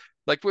the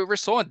like we're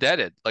so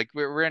indebted, like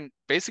we're in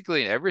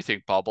basically in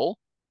everything bubble,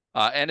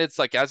 and it's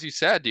like as you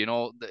said,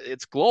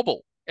 it's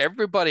global.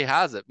 Everybody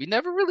has it. We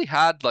never really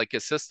had like a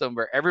system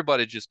where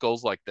everybody just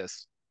goes like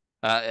this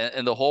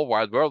in the whole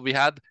wide world. We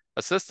had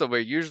a system where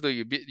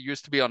usually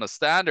used to be on a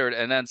standard,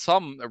 and then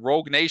some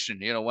rogue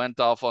nation, went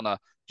off on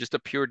just a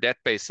pure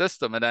debt-based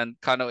system, and then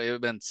kind of it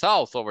went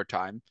south over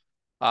time.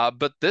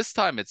 But this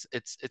time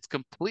it's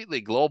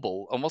completely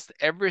global. Almost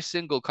every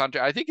single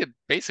country, I think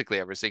basically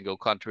every single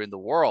country in the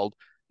world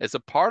is a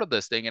part of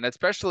this thing, and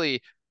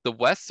especially the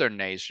Western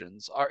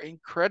nations are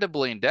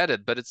incredibly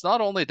indebted. But it's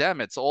not only them;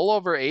 it's all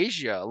over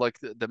Asia. Like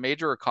the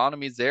major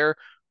economies there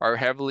are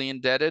heavily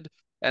indebted,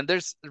 and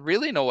there's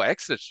really no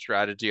exit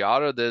strategy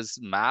out of this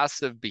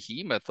massive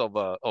behemoth of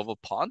a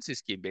Ponzi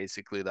scheme,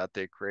 basically, that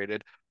they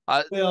created.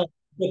 well,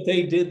 but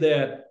they did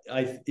that.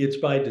 It's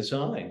by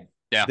design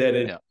Yeah, that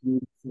it's yeah.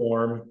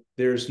 uniform.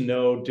 There's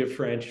no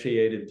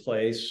differentiated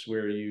place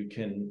where you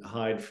can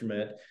hide from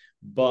it.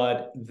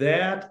 But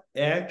that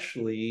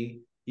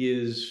actually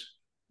is,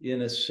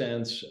 in a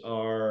sense,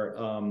 our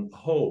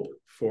hope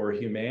for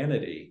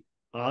humanity,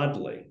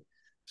 oddly.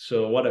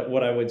 So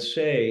what I would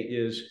say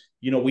is,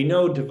 we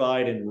know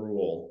divide and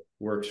rule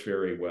works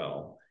very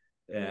well.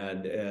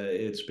 and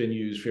it's been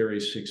used very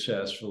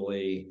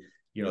successfully,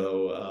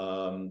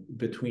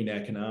 between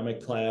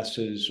economic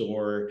classes,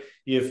 or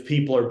if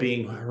people are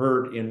being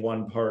hurt in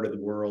one part of the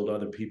world,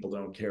 other people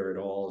don't care at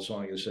all as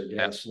long as their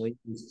Yeah. gasoline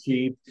is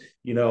cheap,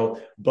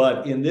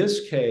 But in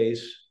this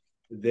case,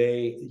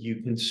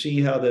 you can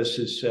see how this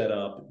is set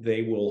up.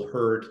 They will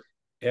hurt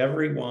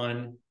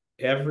everyone,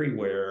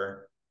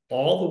 everywhere,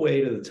 all the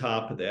way to the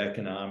top of the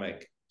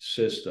economic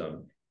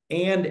system,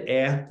 and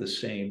at the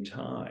same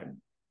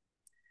time.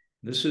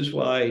 This is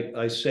why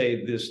I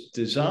say this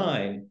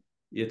design,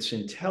 it's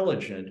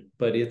intelligent,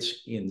 but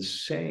it's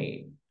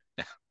insane.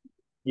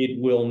 It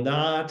will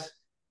not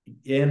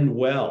end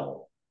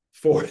well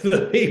for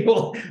the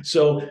people.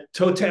 So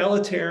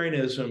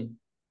totalitarianism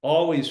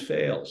always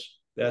fails.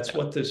 That's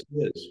what this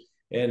is.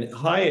 And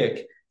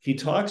Hayek, he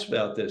talks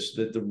about this,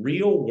 that the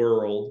real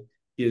world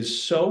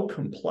is so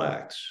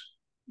complex,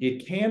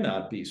 it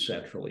cannot be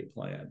centrally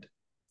planned.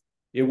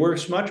 It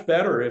works much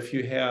better if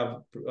you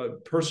have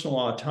personal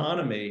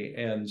autonomy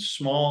and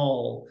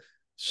small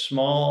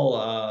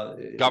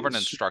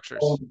Governance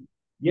structures.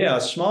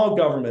 small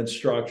government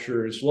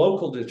structures,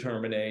 local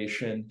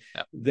determination.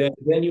 Yeah.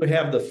 Then you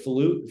have the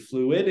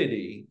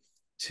fluidity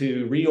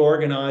to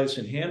reorganize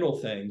and handle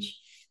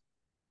things.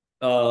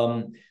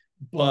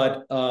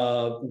 But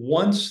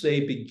once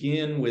they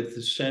begin with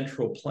the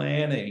central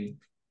planning,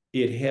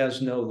 it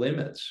has no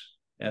limits.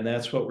 And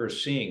that's what we're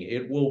seeing.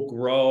 It will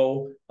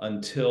grow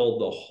until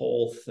the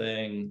whole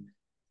thing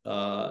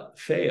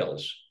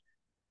fails,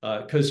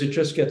 because it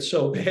just gets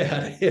so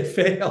bad it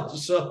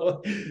fails.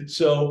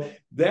 So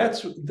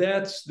that's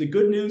the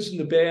good news, and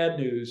the bad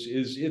news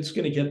is it's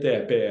going to get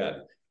that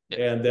bad,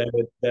 Yeah. and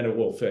then it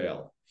will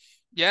fail.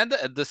 Yeah,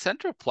 and the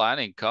central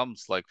planning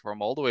comes like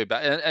from all the way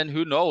back, and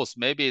who knows,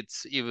 maybe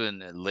it's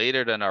even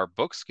later than our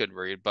books could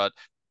read, but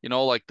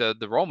like the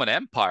Roman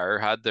Empire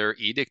had their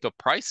Edict of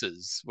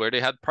Prices where they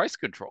had price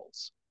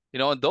controls,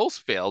 and those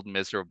failed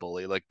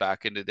miserably like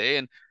back in the day,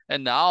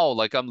 and now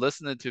like I'm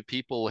listening to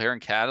people here in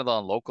Canada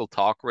on local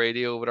talk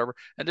radio, whatever,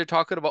 and they're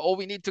talking about, oh,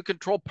 we need to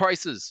control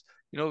prices,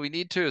 we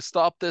need to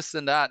stop this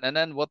and that, and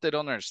then what they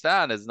don't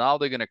understand is now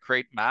they're going to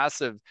create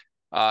massive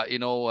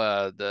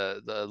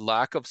the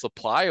lack of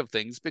supply of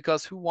things,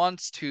 because who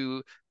wants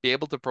to be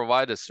able to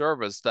provide a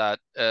service that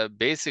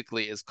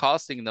basically is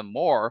costing them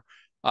more,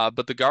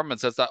 but the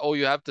government says that, oh,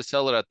 you have to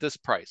sell it at this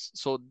price.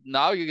 So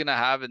now you're gonna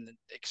have an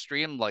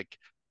extreme like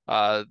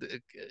uh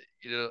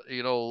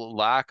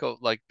lack of,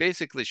 like,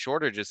 basically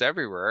shortages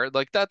everywhere.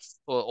 Like that's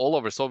all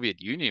over Soviet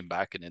Union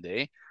back in the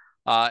day.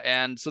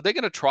 And so they're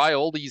going to try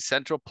all these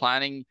central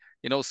planning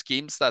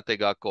schemes that they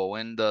got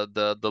going,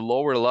 the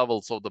lower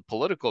levels of the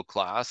political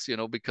class,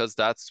 because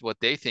that's what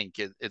they think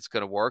it's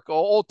going to work.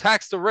 Oh,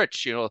 tax the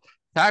rich,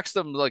 tax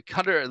them like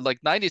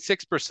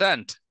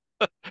 96%.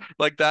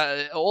 Like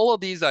that, all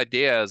of these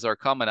ideas are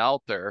coming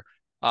out there.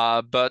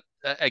 But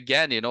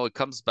again, it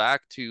comes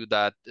back to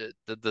that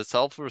the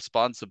self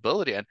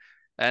responsibility,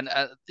 and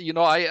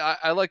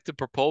I like to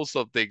propose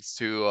some things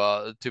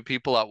to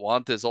people that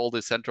want this all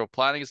this central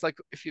planning. It's like,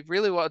 if you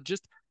really want,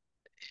 just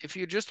if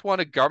you just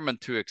want a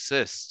government to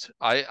exist,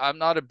 I'm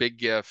not a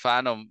big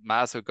fan of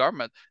massive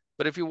government,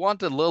 but if you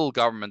want a little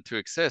government to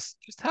exist,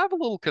 just have a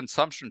little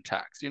consumption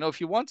tax.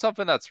 If you want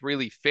something that's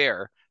really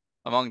fair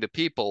among the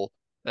people,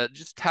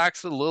 just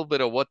tax a little bit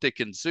of what they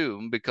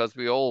consume, because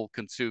we all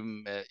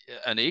consume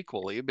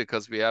unequally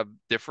because we have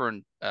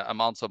different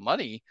amounts of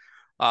money.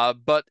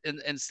 But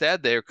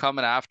instead, they're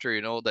coming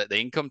after, that the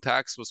income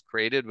tax was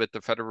created with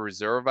the Federal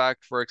Reserve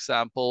Act, for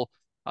example.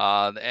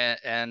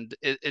 And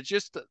it's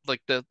just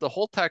like the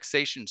whole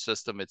taxation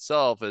system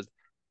itself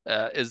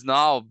is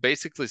now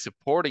basically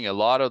supporting a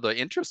lot of the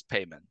interest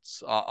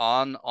payments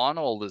on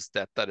all this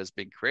debt that has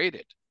been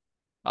created.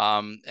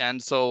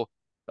 And so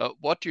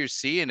what you're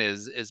seeing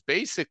is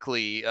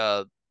basically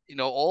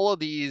all of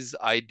these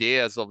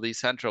ideas of these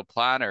central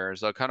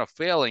planners are kind of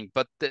failing,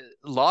 but a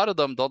lot of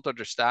them don't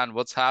understand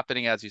what's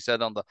happening, as you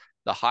said, on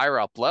the higher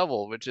up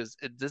level, which is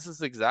this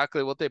is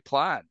exactly what they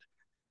planned.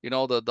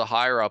 The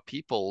higher up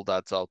people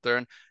that's out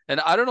there, and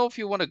I don't know if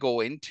you want to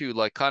go into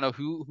like kind of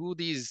who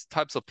these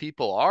types of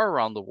people are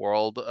around the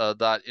world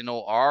that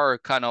are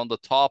kind of on the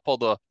top of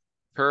the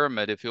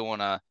pyramid, if you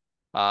want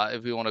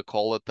to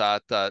call it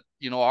that,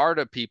 are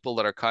the people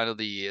that are kind of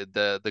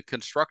the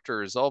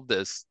constructors of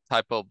this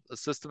type of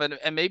system,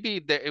 and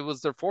maybe it was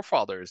their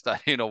forefathers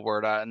that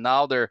were that, and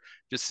now they're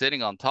just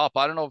sitting on top.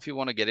 I don't know if you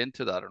want to get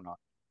into that or not.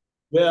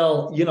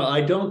 Well,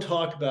 I don't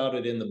talk about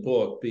it in the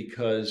book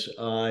because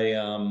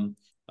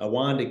I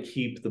wanted to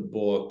keep the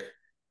book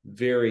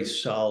very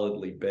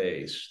solidly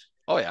based.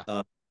 Oh yeah.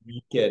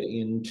 Get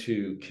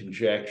into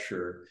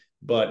conjecture,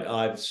 but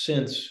I've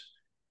since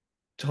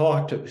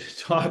talked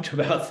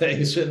about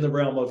things in the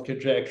realm of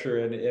conjecture,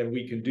 and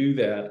we can do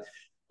that.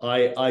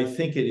 I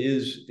think it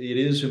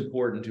is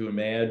important to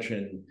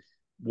imagine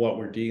what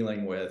we're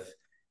dealing with,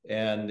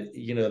 and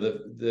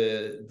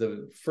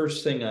the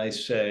first thing I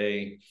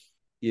say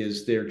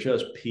is they're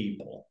just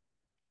people.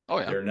 Oh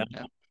yeah. They're not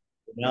Yeah.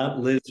 not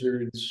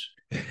lizards.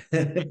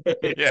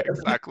 Yeah,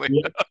 exactly.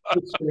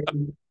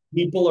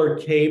 people are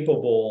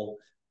capable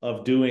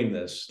of doing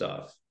this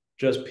stuff.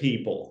 Just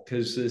people,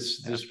 because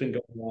this Yeah. has been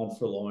going on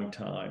for a long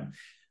time.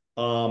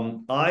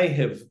 I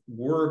have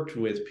worked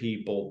with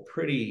people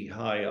pretty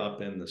high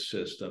up in the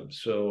system,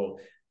 so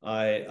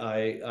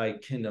I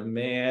can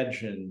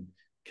imagine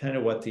kind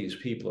of what these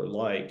people are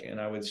like. And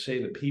I would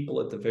say the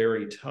people at the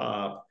very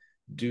top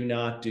do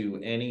not do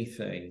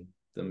anything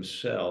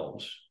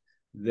themselves.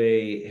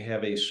 They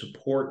have a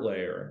support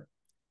layer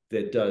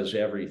that does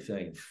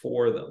everything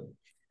for them.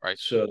 Right.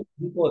 So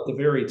people at the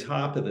very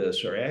top of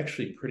this are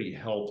actually pretty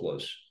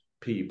helpless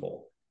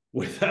people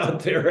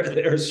without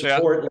their Yeah.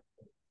 support.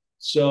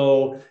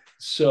 So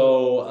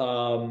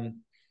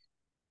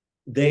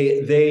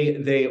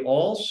they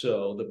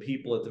also, the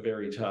people at the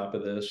very top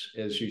of this,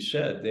 as you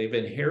said, they've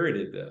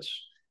inherited this.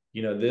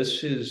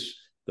 This is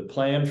the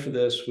plan for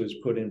this was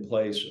put in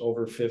place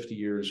over 50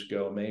 years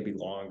ago, maybe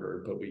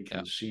longer, but we Yeah.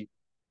 can see,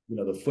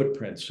 the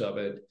footprints of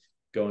it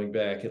going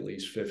back at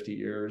least 50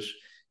 years.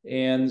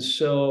 And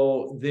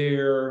so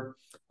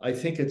I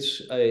think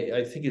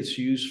it's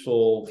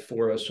useful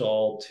for us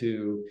all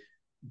to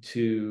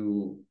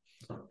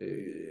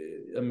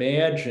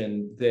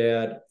imagine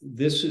that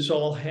this is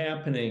all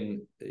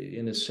happening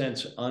in a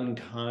sense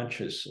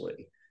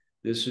unconsciously.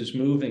 This is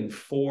moving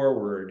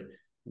forward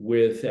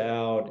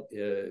without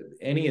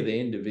any of the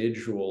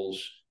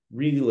individuals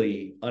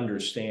really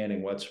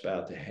understanding what's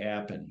about to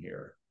happen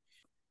here.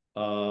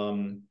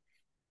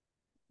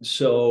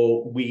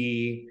 So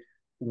we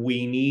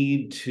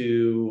need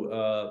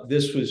to.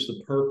 This was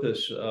the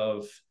purpose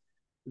of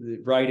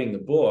writing the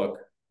book,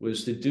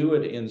 was to do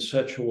it in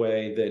such a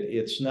way that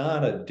it's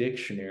not a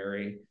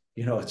dictionary.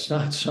 It's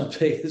not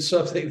something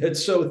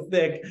that's so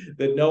thick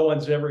that no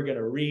one's ever going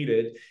to read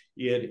it.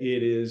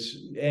 It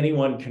is,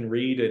 anyone can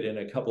read it in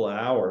a couple of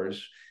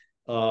hours.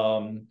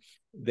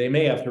 They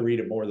may have to read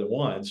it more than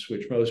once,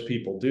 which most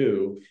people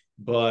do,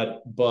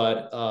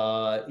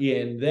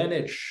 and then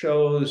it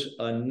shows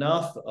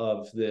enough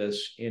of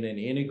this in an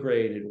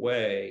integrated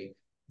way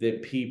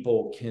that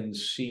people can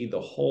see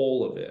the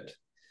whole of it.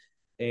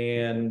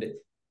 And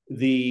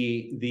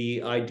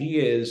the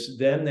idea is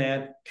then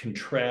that can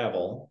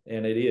travel,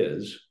 and it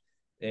is,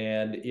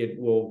 and it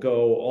will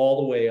go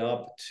all the way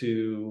up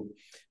to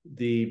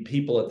the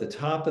people at the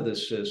top of the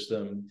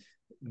system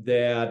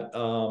that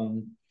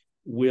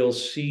will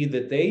see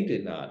that they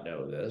did not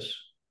know this.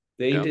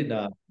 They Yeah. did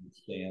not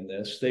understand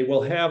this. They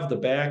will have the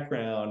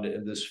background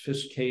and the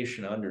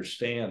sophistication to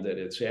understand that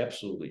it's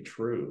absolutely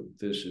true.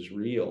 This is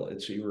real.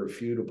 It's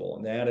irrefutable.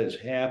 And that is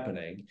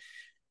happening.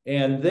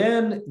 And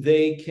then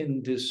they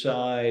can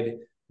decide,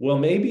 well,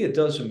 maybe it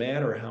doesn't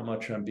matter how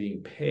much I'm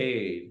being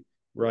paid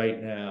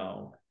right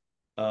now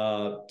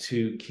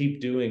to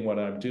keep doing what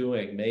I'm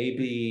doing.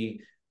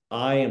 Maybe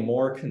I am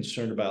more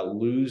concerned about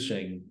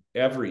losing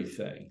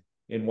everything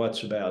in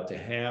what's about to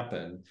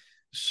happen.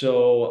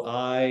 So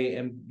I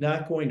am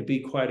not going to be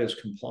quite as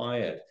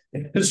compliant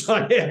as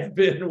I have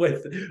been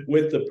with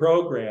the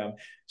program.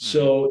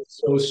 Mm-hmm.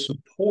 So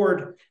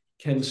support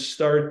can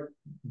start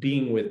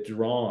being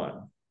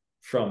withdrawn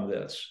from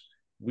this.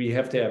 We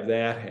have to have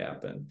that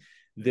happen.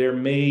 There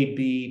may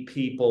be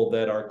people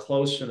that are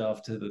close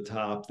enough to the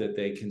top that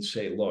they can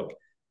say, look,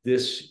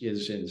 this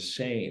is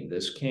insane.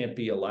 This can't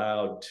be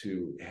allowed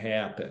to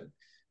happen.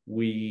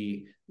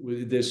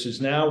 This has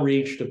now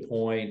reached a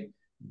point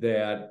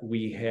that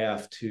we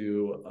have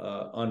to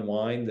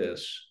unwind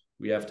this.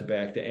 We have to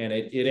back to, and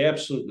it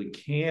absolutely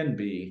can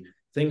be,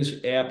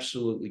 things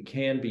absolutely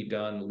can be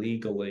done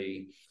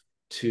legally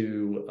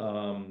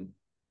to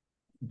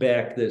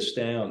back this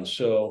down.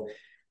 So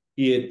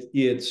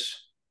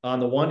it's on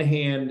the one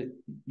hand,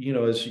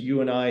 as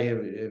you and I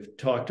have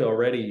talked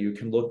already, you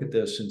can look at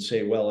this and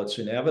say, well, it's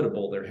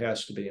inevitable. There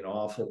has to be an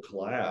awful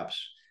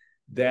collapse.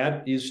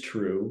 That is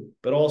true,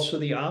 but also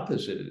the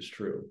opposite is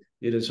true.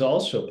 It is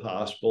also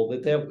possible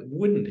that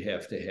wouldn't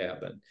have to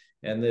happen,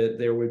 and that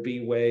there would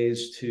be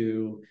ways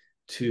to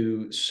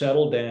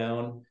settle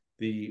down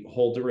the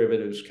whole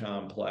derivatives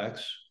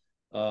complex,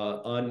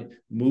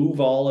 move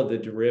all of the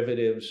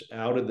derivatives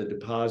out of the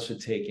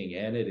deposit-taking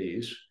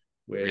entities,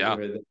 Yeah.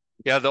 where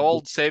Yeah. The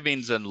old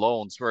savings and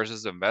loans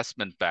versus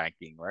investment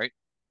banking, right?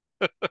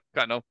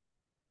 Kind of.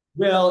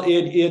 well,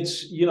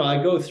 it's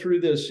I go through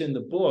this in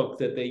the book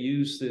that they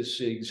use this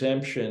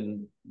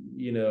exemption.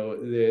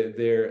 The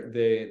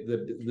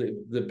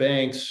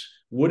banks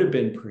would have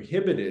been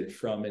prohibited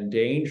from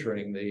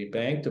endangering the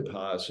bank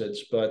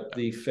deposits, but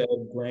the Fed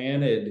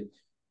granted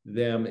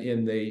them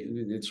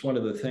it's one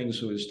of the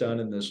things that was done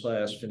in this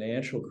last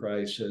financial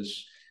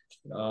crisis.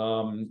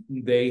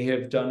 They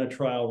have done a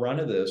trial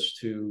run of this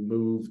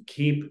to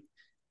keep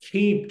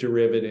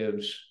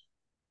derivatives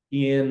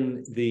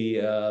in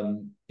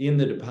the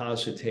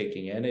deposit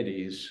taking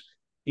entities.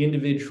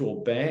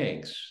 Individual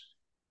banks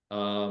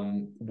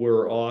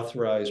were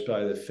authorized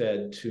by the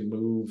Fed to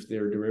move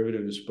their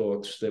derivatives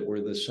books that were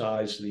the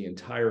size of the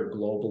entire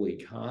global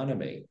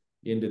economy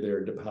into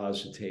their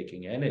deposit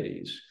taking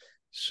entities.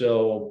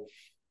 So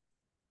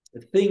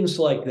things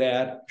like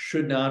that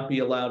should not be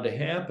allowed to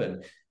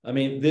happen. I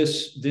mean,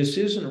 this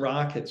isn't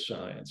rocket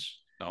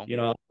science.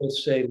 No. I'll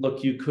say,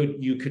 look, you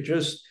could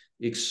just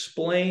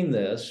explain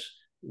this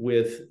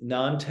with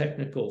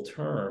non-technical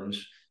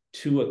terms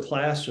to a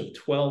class of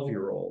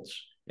 12-year-olds,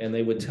 and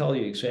they would tell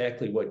you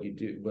exactly what to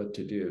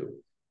do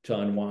to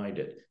unwind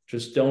it.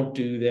 Just don't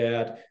do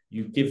that.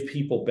 You give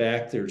people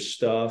back their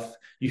stuff.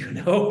 Yeah.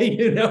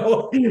 You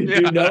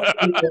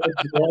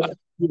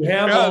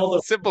have Yeah, all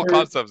it's simple the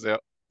concepts. Yeah.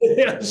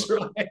 That's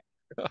right.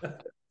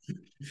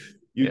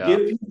 You Yeah.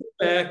 give people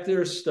back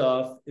their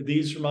stuff.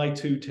 These are my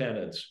two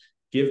tenets.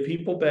 Give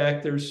people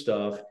back their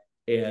stuff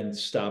and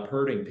stop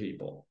hurting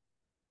people.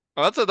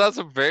 Well, that's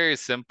a very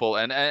simple,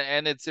 and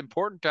it's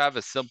important to have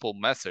a simple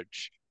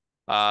message,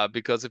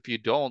 because if you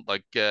don't,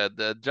 like,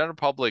 the general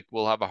public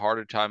will have a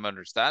harder time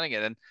understanding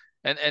it,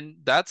 and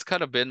that's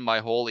kind of been my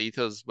whole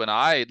ethos when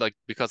I like,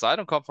 because I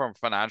don't come from a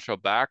financial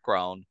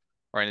background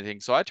or anything,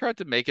 so I tried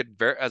to make it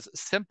very as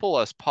simple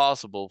as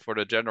possible for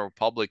the general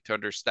public to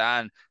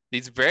understand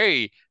these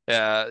very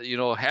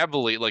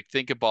heavily, like,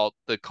 think about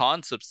the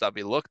concepts that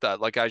we looked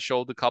at. Like, I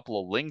showed a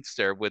couple of links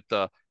there with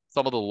the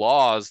some of the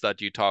laws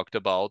that you talked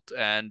about.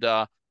 And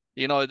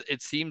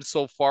it seems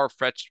so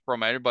far-fetched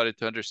from anybody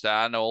to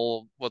understand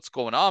all what's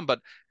going on, but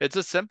it's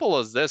as simple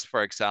as this.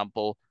 For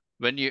example,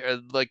 when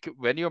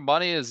your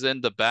money is in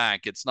the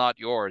bank, it's not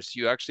yours.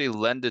 You actually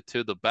lend it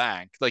to the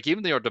bank. Like,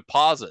 even your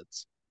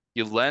deposits,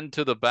 you lend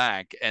to the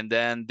bank, and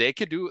then they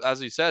could do,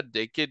 as you said,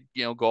 they could,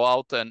 go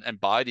out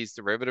and buy these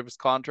derivatives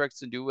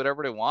contracts and do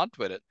whatever they want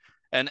with it.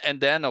 And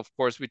then, of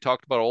course, we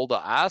talked about all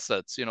the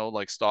assets,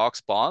 like stocks,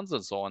 bonds,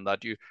 and so on,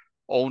 that you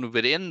own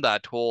within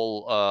that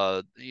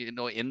whole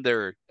in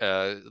their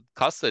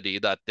custody,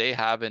 that they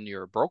have in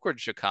your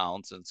brokerage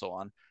accounts and so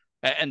on.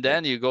 And Yeah.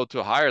 then you go to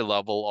a higher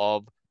level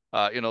of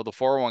the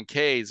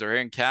 401ks, or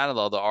here in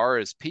Canada, the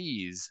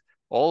RSPs,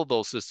 all of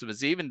those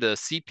systems, even the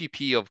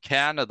CPP of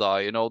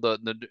Canada,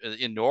 the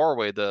in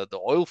Norway, the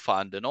oil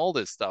fund, and all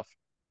this stuff.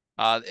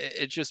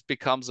 It just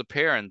becomes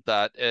apparent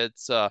that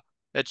it's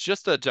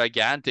just a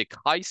gigantic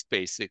heist,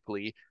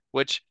 basically,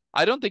 which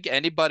I don't think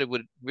anybody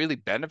would really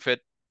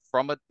benefit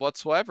from it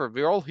whatsoever.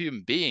 We're all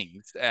human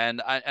beings, and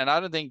I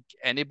don't think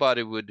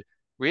anybody would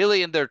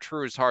really, in their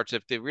truest hearts,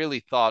 if they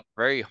really thought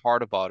very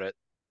hard about it,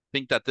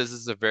 think that this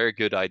is a very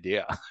good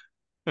idea.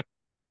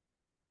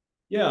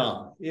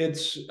 Yeah,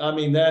 I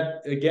mean,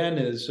 that again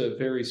is a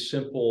very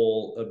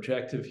simple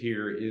objective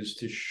here, is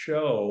to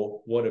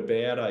show what a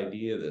bad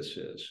idea this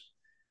is,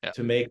 Yeah,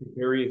 to make it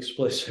very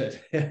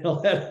explicit and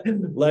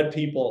let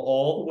people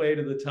all the way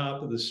to the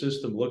top of the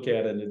system look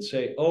at it and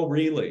say, oh,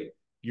 really?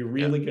 You're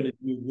yeah. really going to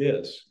do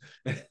this?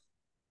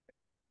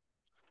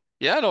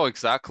 Yeah, no,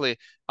 exactly.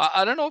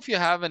 I don't know if you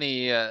have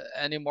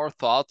any more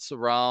thoughts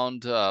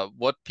around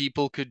what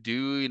people could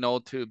do,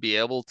 to be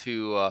able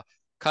to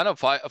kind of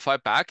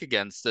fight back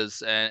against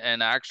this,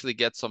 and actually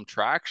get some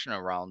traction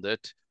around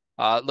it.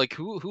 Like,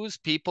 who's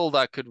people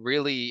that could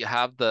really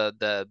have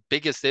the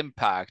biggest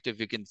impact, if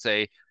you can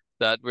say,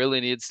 that really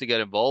needs to get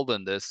involved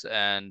in this,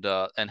 and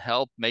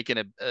help making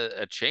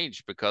a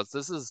change, because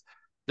this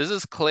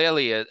is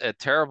clearly a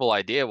terrible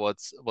idea,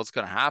 what's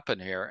going to happen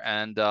here.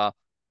 And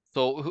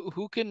so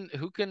who can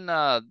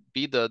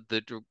be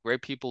the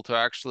great people to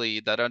actually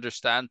that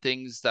understand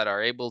things, that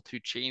are able to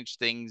change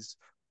things,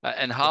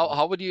 and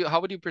how would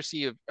you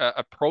perceive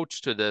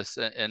approach to this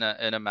in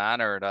a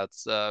manner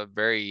that's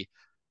very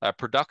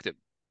productive?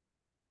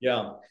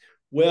 Yeah.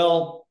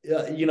 Well,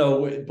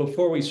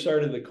 before we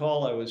started the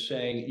call, I was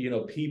saying,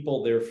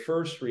 people, their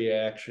first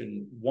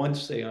reaction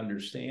once they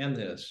understand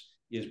this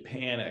is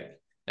panic.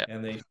 Yeah,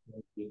 And they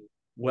say,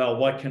 well,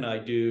 what can I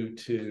do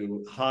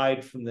to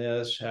hide from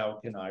this? How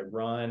can I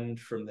run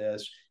from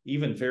this?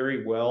 Even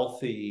very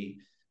wealthy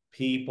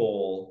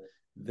people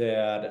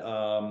that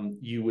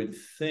you would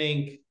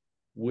think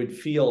would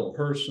feel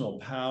personal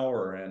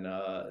power and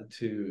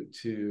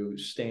to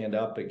stand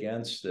up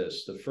against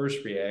this. The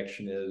first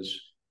reaction is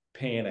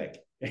panic.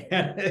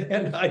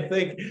 And I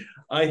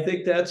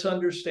think that's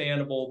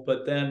understandable.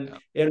 But then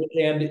yeah,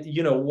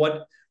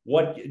 and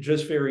what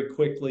just very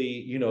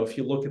quickly, if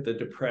you look at the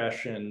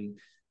depression,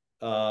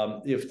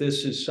 if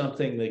this is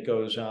something that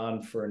goes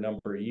on for a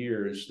number of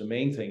years, the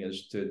main thing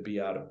is to be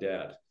out of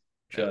debt.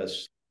 yeah,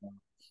 Just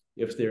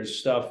if there's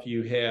stuff,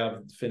 you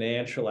have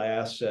financial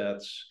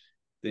assets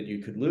that you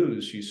could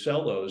lose, you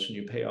sell those and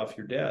you pay off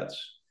your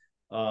debts.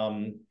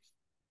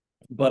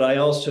 But I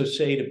also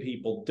say to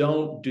people,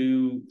 don't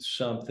do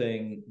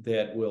something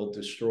that will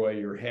destroy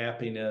your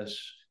happiness,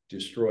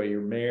 destroy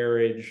your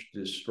marriage,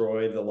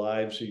 destroy the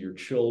lives of your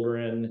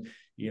children.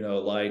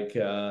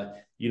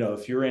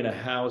 If you're in a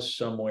house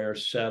somewhere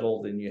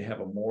settled and you have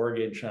a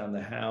mortgage on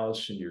the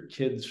house and your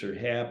kids are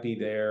happy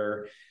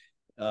there,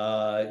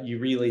 you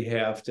really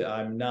have to.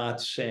 I'm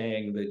not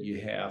saying that you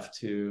have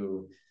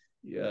to,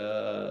 uh,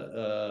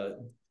 uh,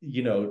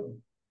 you know,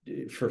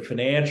 for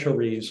financial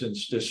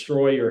reasons,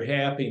 destroy your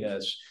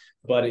happiness.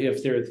 But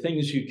if there are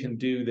things you can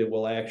do that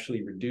will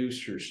actually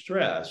reduce your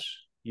stress,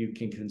 you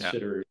can yeah,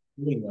 consider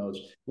doing those.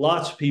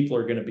 Lots of people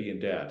are going to be in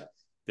debt.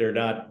 They're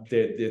not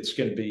that it's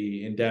going to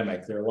be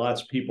endemic. There are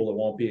lots of people that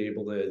won't be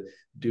able to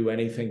do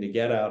anything to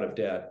get out of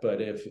debt,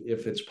 but if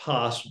it's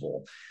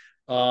possible.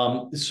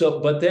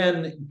 But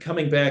then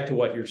coming back to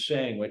what you're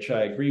saying, which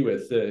I agree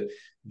with, the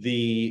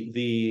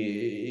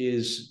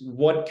is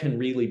what can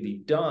really be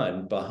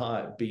done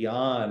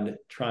beyond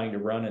trying to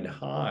run and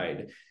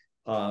hide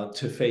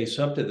to face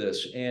up to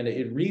this, and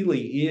it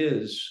really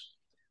is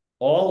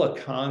all a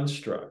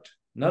construct.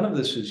 None of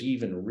this is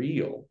even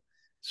real.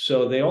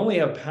 So they only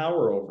have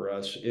power over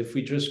us if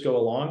we just go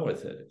along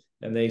with it.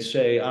 And they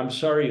say, "I'm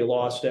sorry you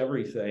lost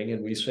everything,"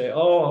 and we say,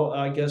 "Oh,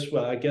 I guess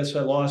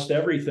I lost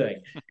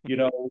everything." You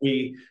know,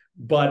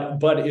 but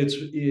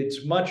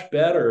it's much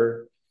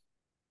better.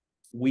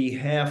 We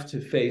have to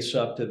face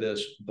up to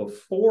this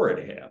before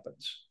it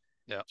happens.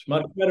 Yeah. It's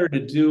much better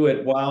to do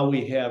it while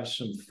we have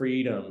some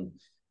freedom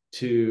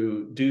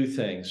to do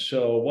things.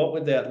 So, what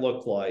would that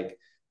look like?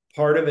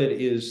 Part of it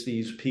is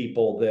these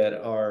people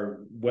that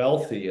are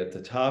wealthy at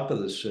the top of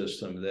the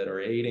system that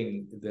are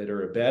aiding, that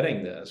are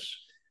abetting this,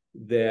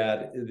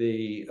 that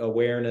the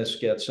awareness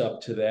gets up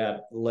to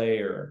that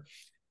layer.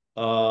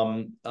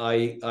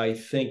 I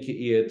think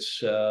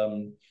it's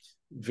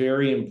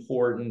very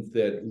important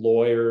that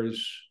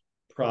lawyers,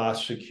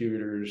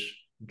 prosecutors,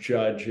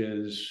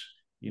 judges,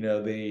 you know,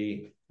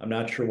 I'm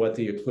not sure what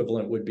the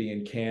equivalent would be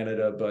in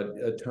Canada, but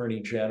attorney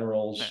Yeah.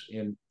 generals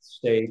in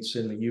states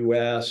in the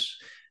U.S.,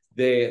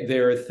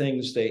 there are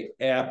things they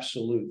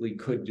absolutely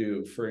could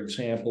do. For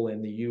example,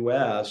 in the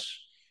U.S.,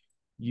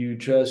 you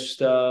just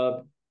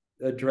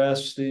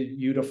address the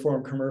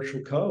Uniform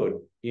Commercial Code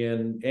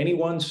in any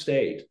one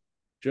state.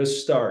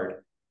 Just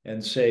start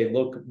and say,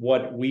 look,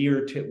 what we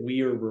are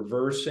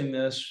reversing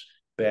this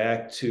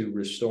back to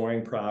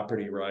restoring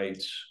property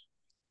rights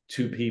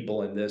to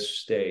people in this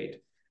state.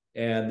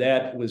 And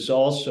that was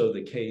also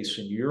the case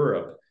in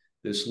Europe.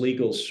 This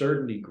legal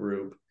certainty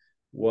group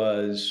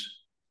was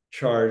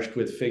charged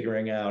with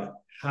figuring out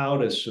how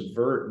to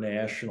subvert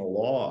national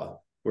law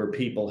where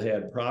people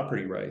had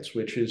property rights,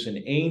 which is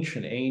an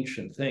ancient,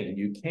 ancient thing.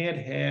 You can't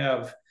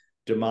have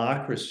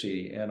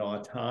democracy and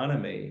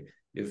autonomy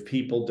if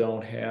people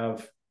don't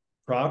have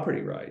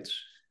property rights.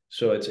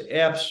 So it's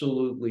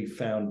absolutely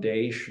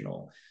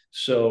foundational.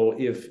 So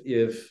if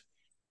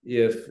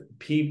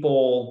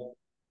people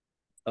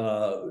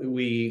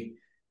we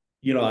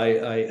you know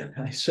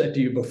I said to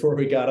you before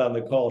we got on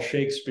the call,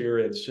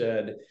 Shakespeare had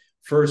said,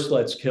 first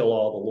let's kill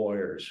all the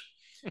lawyers,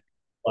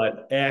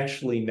 but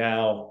actually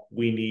now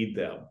we need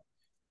them.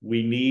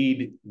 We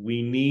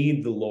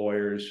need the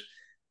lawyers.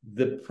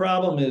 The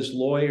problem is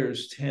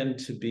lawyers tend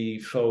to be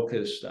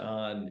focused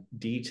on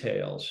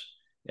details,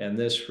 and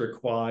this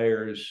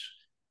requires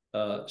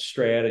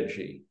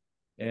strategy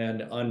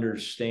and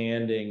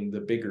understanding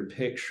the bigger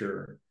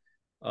picture.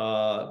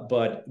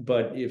 But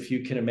if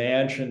you can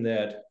imagine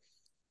that,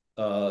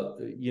 a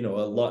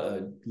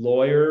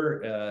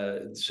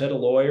lawyer, set of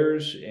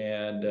lawyers,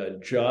 and a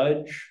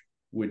judge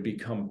would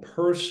become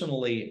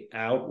personally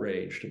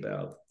outraged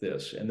about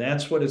this, and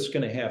that's what it's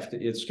going to have to.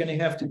 It's going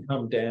to have to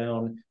come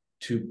down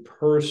to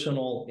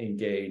personal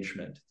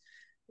engagement,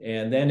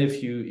 and then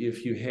if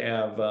you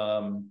have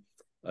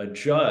a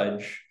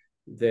judge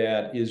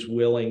that is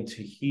willing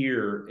to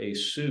hear a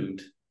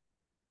suit,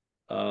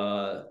 uh,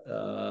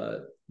 uh,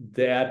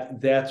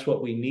 that's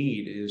what we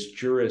need, is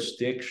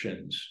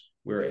jurisdictions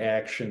where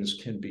actions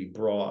can be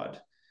brought,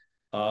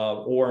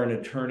 or an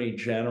attorney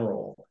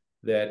general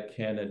that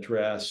can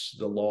address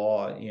the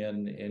law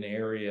in an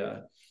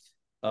area.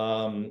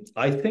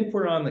 I think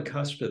we're on the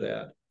cusp of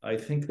that. I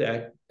think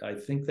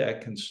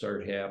that can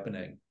start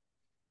happening.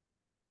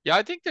 Yeah,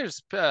 I think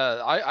there's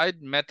I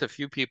met a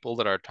few people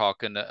that are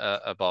talking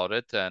about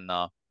it, and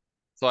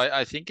so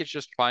I think it's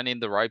just finding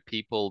the right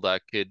people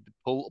that could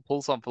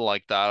pull something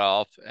like that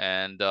off,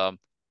 and uh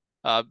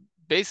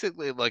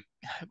basically, like,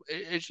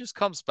 it just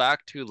comes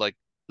back to, like,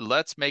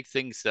 let's make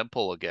things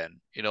simple again.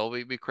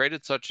 We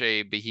created such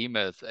a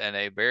behemoth and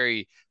a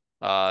very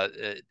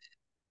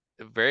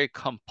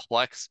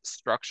complex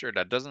structure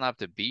that doesn't have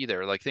to be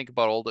there. Like, think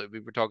about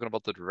we were talking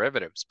about the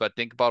derivatives, but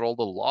think about all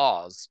the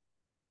laws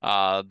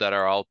that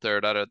are out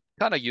there that are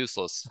kind of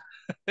useless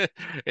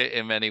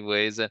in many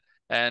ways.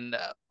 And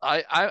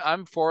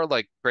I'm for,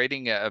 like,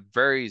 creating a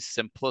very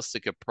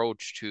simplistic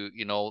approach to,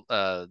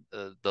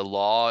 the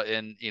law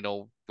in,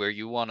 where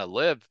you want to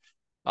live,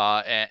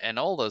 and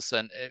all this.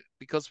 And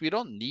because we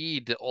don't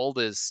need all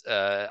this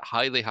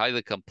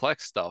highly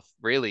complex stuff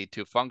really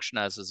to function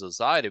as a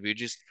society.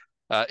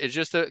 It's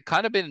just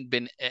kind of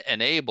been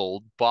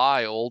enabled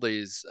by all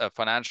these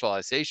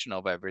financialization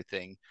of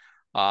everything,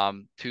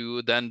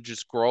 to then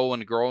just grow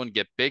and grow and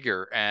get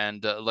bigger.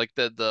 And like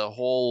the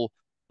whole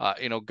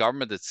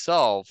government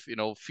itself,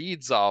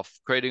 feeds off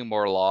creating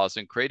more laws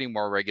and creating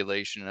more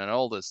regulation and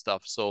all this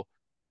stuff. So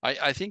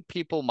I think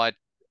people might,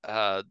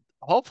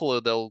 hopefully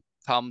they'll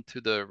come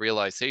to the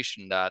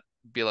realization that,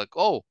 be like,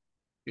 oh,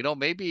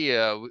 maybe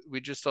we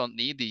just don't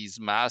need these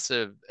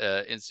massive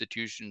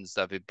institutions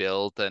that we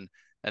built, and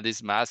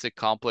these massive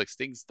complex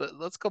things.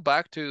 Let's go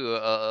back to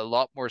a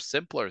lot more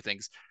simpler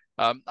things.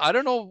 I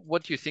don't know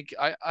what you think.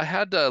 I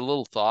had a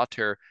little thought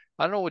here.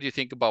 I don't know what you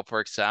think about, for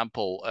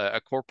example,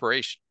 a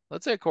corporation.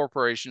 Let's say a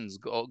corporation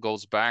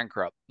goes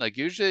bankrupt. Like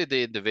usually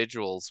the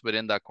individuals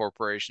within that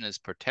corporation is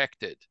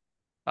protected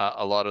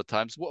a lot of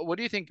times. What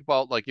do you think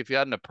about like if you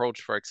had an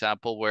approach, for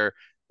example, where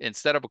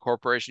instead of a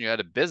corporation, you had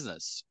a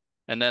business,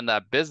 and then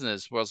that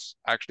business was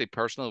actually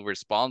personally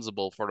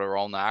responsible for their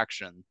own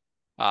action?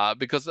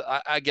 Because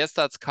I guess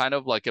that's kind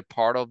of like a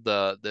part of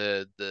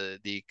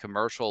the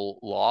commercial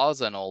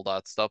laws and all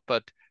that stuff.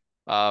 But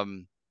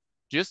um,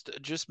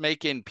 just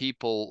making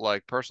people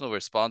like personal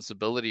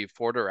responsibility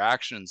for their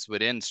actions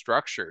within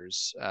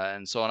structures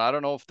and so on. I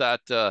don't know if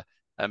that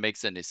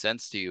makes any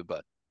sense to you,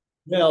 but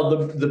Well,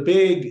 the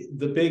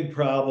big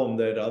problem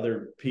that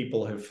other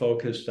people have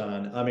focused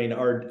on, I mean,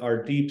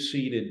 are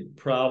deep-seated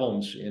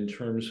problems in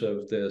terms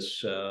of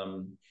this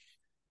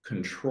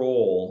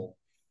control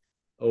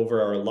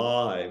over our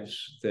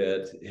lives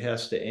that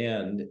has to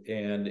end,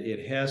 and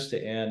it has to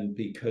end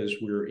because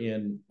we're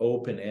in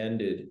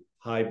open-ended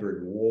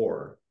hybrid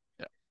war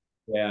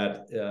yeah,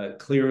 that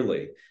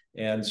clearly,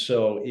 and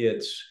so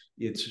it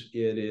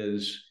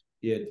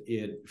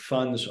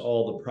funds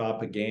all the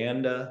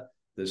propaganda,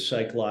 the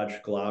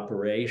psychological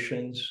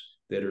operations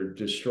that are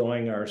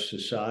destroying our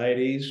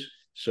societies.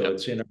 So yeah,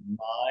 it's in our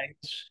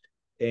minds,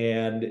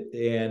 and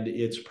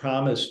it's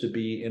promised to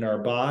be in our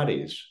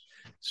bodies.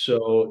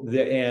 So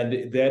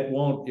it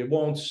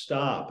won't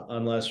stop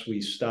unless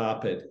we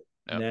stop it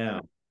yeah,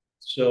 now.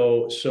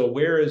 So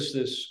where is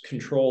this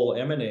control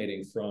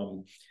emanating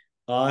from?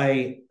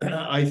 I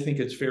think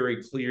it's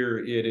very clear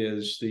it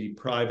is the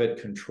private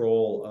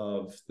control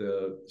of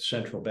the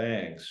central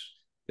banks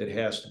that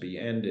has to be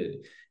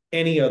ended.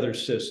 Any other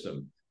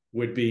system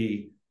would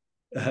be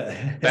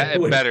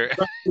would be better.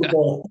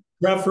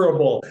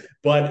 preferable,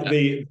 but Yeah,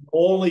 the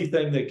only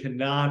thing that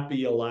cannot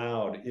be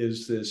allowed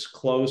is this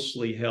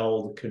closely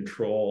held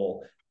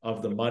control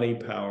of the money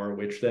power,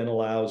 which then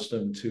allows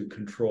them to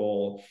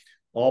control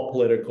all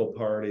political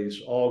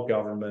parties, all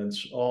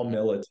governments, all mhm,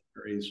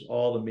 militaries,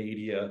 all the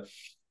media.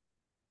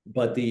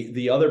 But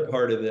the other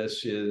part of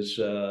this is,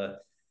 after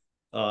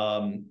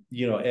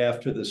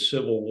the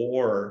Civil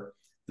War,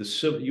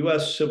 the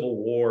U.S. Civil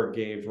War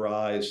gave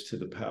rise to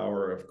the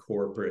power of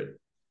corporate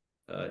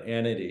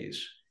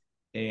entities,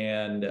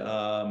 and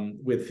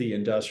with the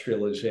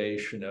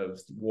industrialization of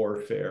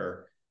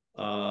warfare.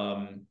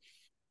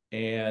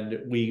 And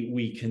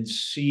we can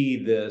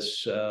see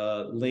this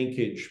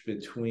linkage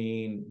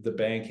between the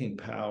banking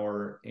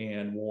power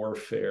and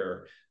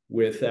warfare.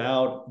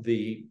 Without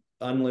the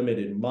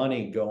unlimited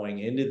money going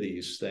into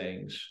these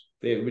things,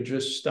 they would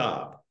just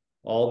stop.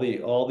 All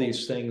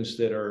these things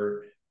that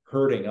are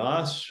hurting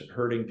us,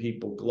 hurting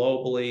people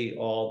globally,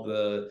 all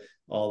the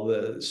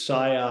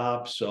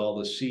psyops, all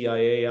the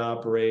CIA yeah,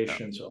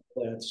 operations, all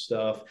that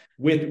stuff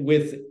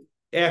with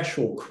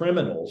actual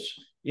criminals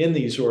in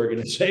these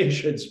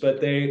organizations, but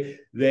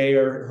they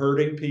are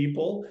hurting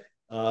people.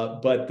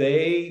 But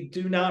they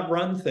do not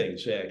run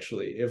things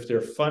actually. If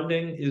their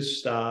funding is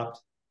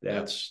stopped, yeah,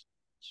 that's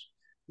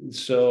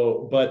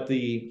so. But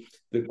the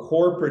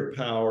corporate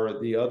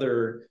power, the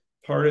other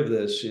part of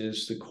this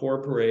is the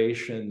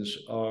corporations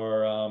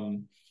are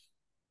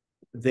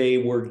they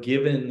were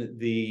given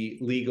the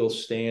legal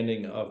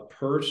standing of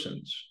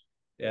persons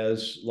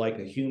as like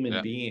a human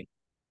yeah, being,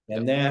 yeah,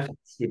 and that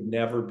should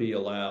never be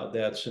allowed.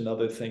 That's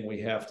another thing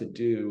we have to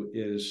do,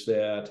 is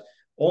that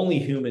only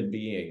human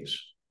beings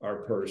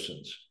are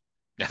persons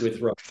yeah. with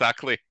rights.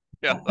 Exactly.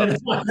 Yeah,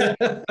 that's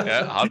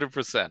yeah,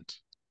 100%.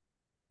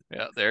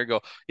 Yeah, there you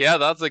go. Yeah,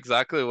 that's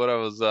exactly what I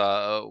was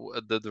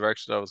the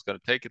direction I was going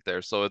to take it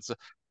there. So it's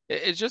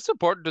just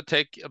important to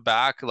take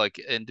back like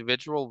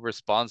individual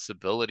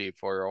responsibility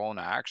for your own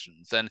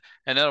actions, and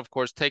then of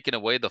course taking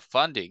away the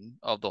funding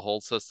of the whole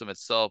system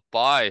itself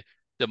by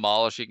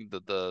demolishing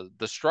the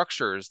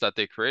structures that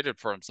they created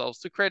for themselves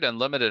to create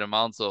unlimited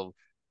amounts of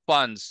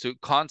funds to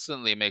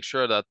constantly make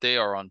sure that they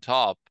are on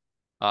top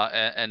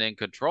and in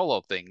control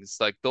of things.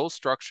 Like those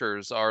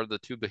structures are the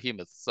two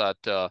behemoths that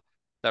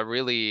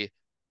really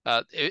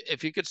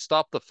if you could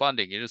stop the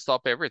funding, you just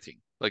stop everything.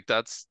 Like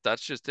that's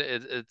just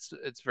it,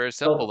 it's very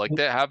simple. Well, Like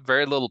they have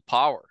very little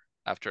power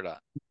after that.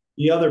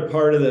 the other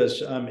part of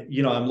this,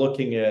 I'm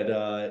looking at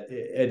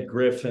Ed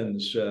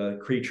Griffin's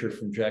Creature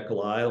from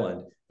Jekyll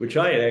Island, which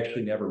I had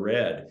actually never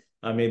read.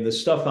 I mean, the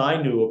stuff I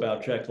knew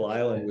about Jekyll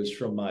Island was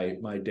from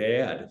my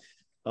dad,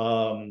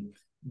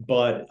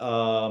 but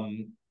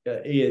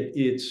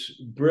it's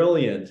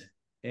brilliant,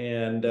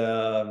 and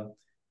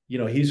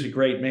he's a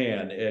great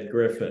man, Ed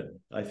Griffin.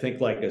 I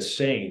think like a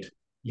saint,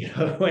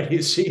 when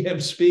you see him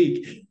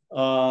speak.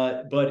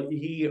 But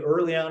he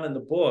early on in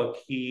the book,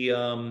 he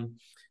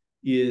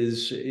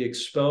is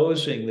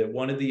exposing that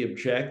one of the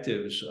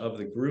objectives of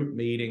the group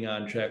meeting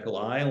on Jekyll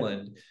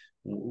Island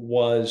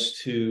was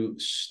to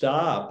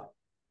stop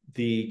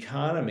the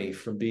economy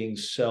from being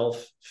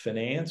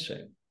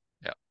self-financing.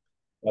 Yeah,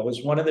 That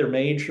was one of their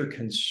major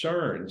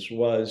concerns,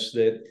 was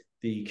that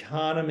the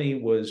economy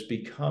was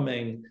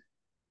becoming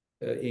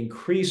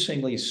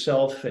increasingly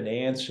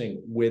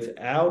self-financing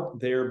without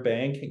their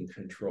banking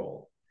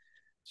control.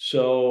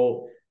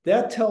 So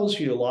that tells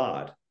you a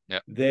lot. Yeah.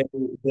 They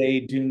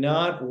they do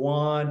not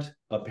want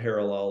a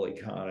parallel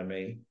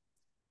economy.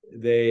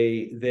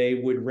 They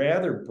would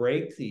rather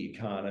break the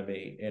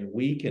economy and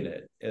weaken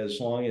it as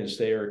long as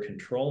they are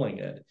controlling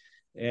it.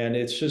 And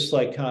it's just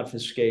like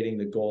confiscating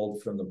the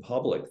gold from the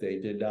public. They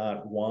did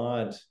not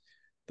want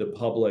the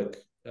public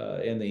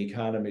and the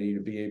economy to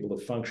be able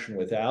to function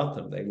without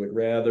them. They would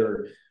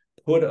rather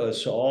put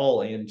us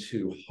all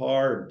into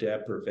hard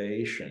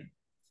deprivation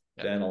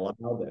Yeah. than allow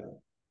that.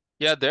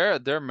 Yeah,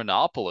 they're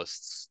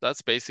monopolists.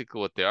 That's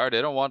basically what they are.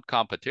 They don't want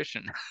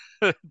competition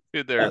to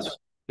their Yes.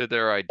 to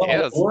their Well, it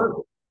ideas.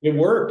 worked. It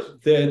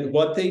worked. Then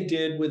what they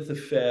did with the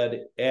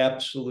Fed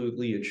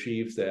absolutely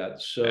achieved that. Yeah.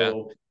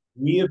 So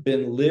we have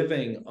been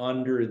living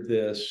under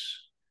this.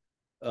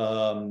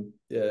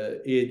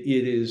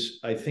 It is.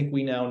 I think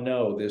we now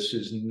know this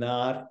is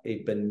not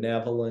a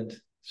benevolent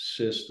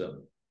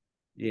system.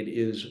 It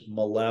is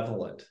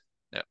malevolent,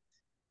 Yeah.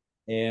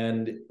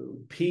 and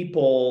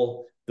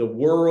people, the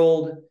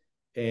world,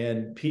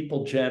 and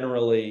people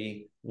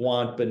generally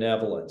want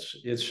benevolence.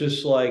 It's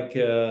just like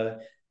no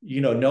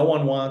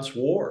one wants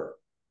war.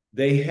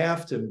 They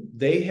have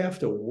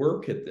to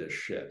work at this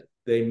shit.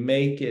 They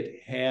make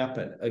it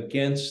happen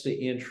against the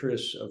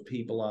interests of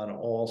people on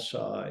all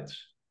sides.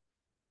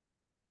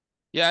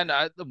 Yeah, and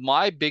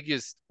my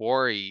biggest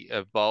worry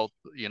about,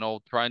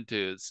 trying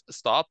to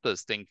stop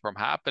this thing from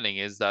happening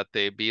is that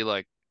they be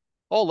like,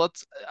 oh,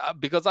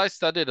 because I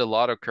studied a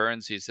lot of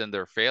currencies and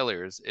their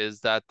failures,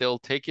 is that they'll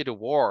take you to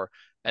war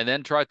and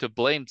then try to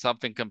blame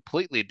something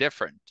completely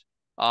different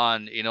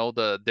on,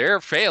 their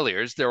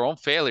failures, their own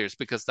failures,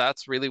 because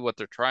that's really what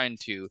they're trying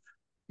to,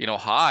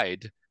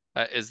 hide,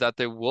 is that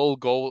they will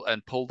go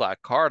and pull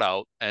that card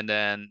out. And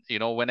then,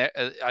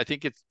 I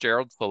think it's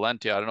Gerald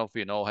Valenti, I don't know if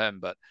you know him,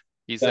 but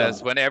he says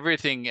Yeah. when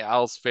everything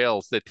else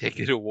fails, they take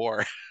you to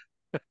war.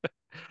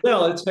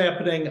 Well, it's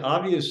happening.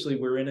 Obviously,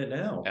 we're in it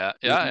now. Yeah,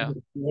 We're yeah, yeah,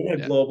 in a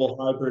yeah, global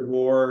hybrid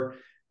war.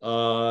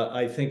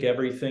 I think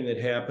everything that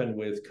happened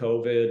with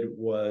COVID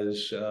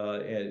was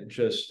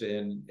just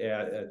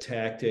a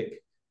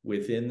tactic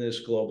within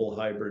this global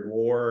hybrid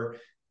war.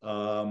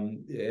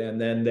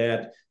 And then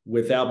that,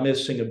 without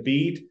missing a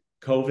beat,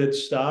 COVID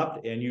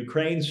stopped and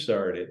Ukraine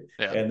started,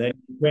 yeah. and then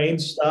Ukraine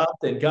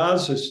stopped and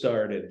Gaza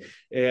started,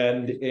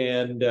 and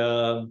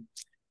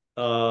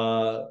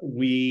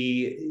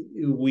we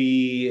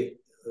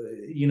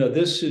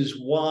this is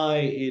why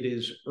it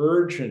is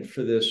urgent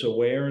for this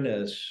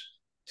awareness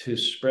to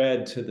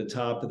spread to the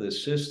top of the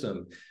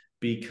system,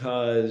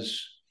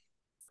 because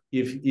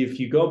if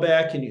you go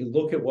back and you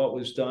look at what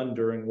was done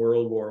during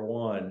World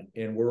War I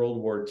and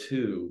World War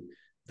II,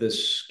 the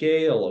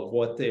scale of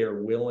what they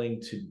are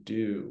willing to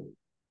do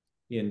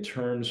in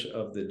terms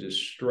of the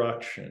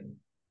destruction,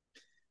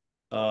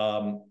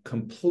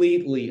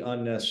 completely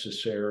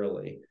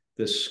unnecessarily,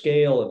 the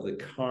scale of the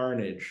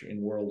carnage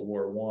in World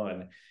War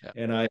I. Yeah.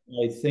 And I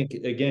think,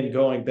 again,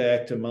 going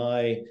back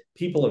to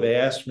people have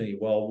asked me,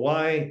 well,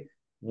 why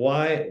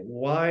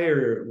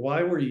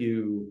were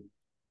you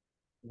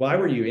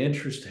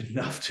interested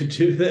enough to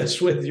do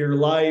this with your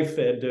life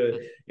and to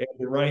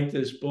write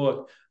this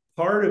book?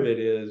 Part of it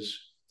is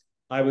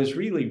I was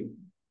really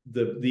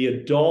the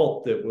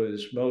adult that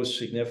was most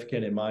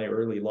significant in my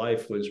early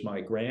life was my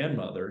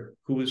grandmother,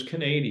 who was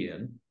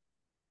Canadian.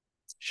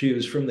 She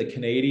was from the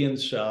Canadian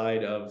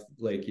side of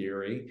Lake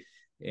Erie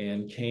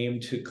and came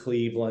to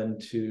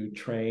Cleveland to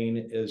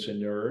train as a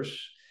nurse,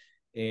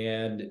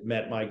 and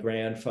met my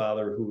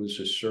grandfather, who was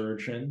a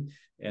surgeon.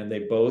 And they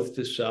both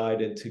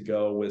decided to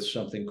go with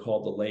something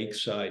called the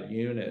Lakeside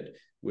Unit,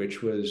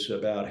 which was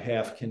about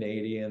half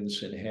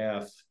Canadians and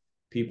half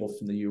people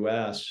from the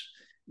US,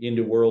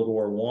 into World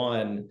War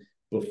I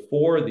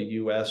before the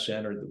US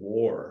entered the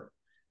war.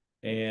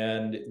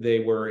 And they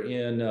were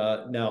in,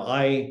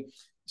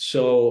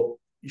 so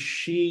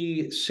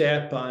she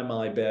sat by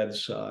my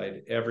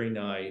bedside every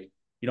night.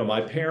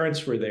 My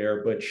parents were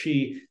there, but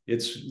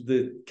it's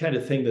the kind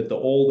of thing that the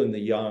old and the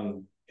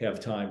young have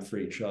time for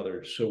each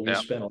other. So we Yeah.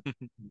 spent,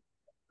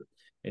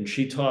 and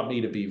she taught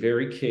me to be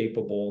very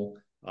capable.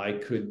 I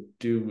could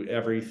do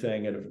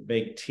everything and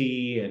make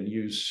tea and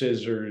use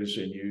scissors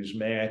and use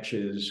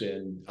matches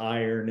and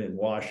iron and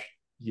wash,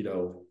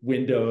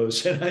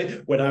 windows.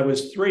 And when I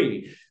was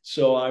 3,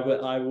 so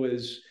I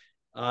was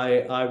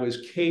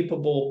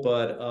capable,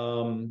 but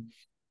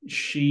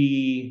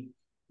she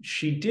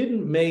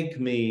didn't make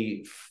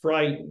me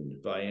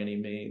frightened by any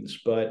means,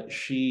 but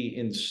she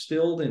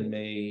instilled in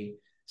me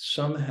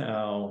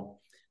somehow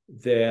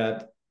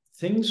that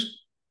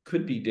things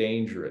could be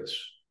dangerous,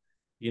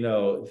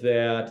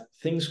 that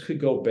things could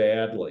go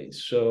badly.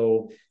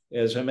 So,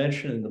 as I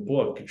mentioned in the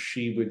book,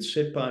 she would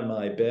sit by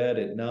my bed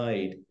at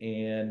night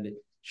and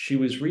she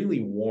was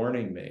really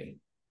warning me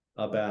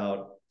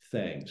about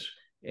things.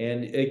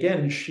 And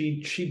again,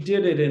 she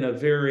did it in a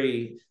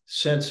very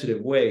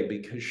sensitive way,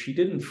 because she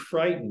didn't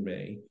frighten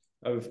me.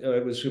 I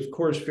was, of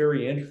course,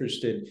 very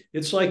interested.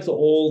 It's like the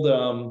old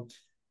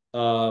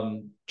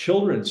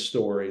children's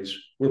stories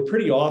where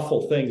pretty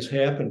awful things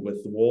happened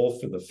with the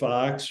wolf and the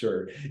fox,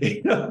 or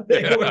they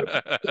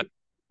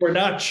were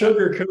not Yeah,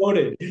 sugar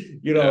coated,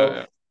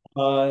 yeah,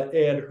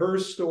 and her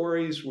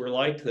stories were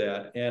like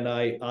that. And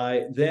I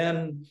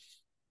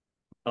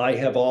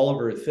have all of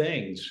her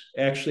things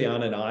actually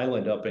on an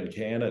island up in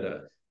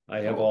Canada. I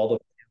yeah. have Oh, all the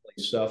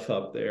family stuff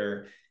up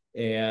there.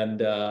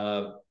 And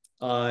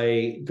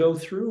I go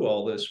through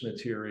all this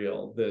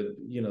material, the,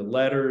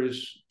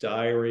 letters,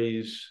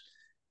 diaries,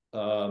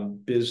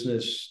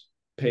 business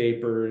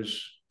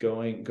papers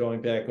going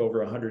back over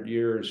 100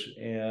 years.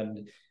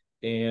 And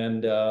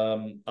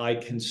I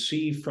can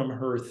see from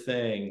her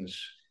things,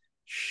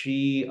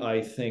 she,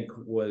 I think,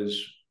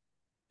 was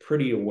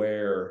pretty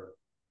aware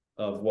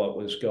of what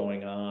was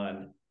going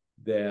on,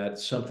 that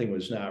something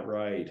was not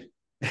right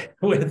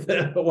with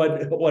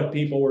what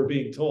people were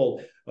being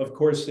told. Of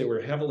course, they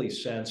were heavily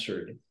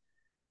censored.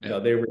 yeah,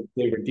 They were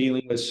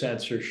dealing with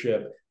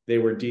censorship. They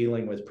were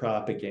dealing with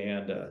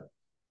propaganda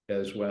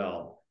as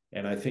well,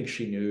 and I think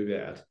she knew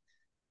that.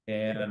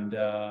 And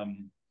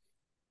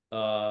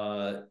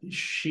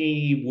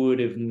she would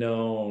have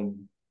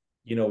known.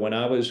 When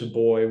I was a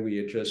boy, we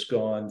had just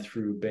gone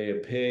through Bay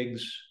of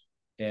Pigs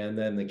and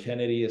then the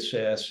Kennedy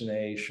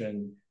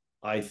assassination.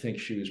 I think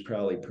she was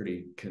probably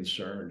pretty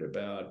concerned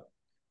about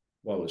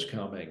what was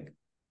coming.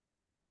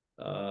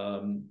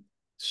 Um,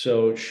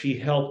 so she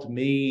helped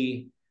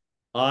me.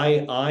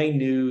 I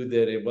knew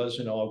that it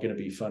wasn't all going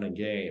to be fun and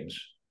games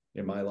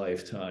in my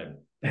lifetime.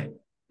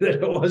 That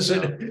it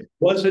yeah.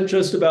 wasn't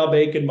just about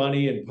making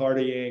money and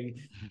partying.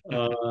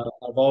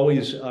 I've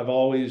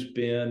always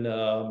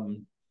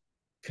been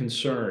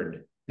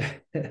concerned.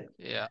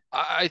 Yeah,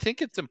 I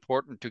think it's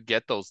important to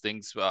get those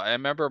things. I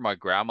remember my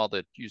grandma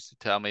that used to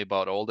tell me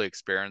about all the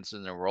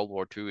experiences in World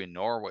War II in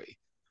Norway.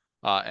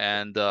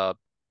 And the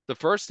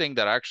first thing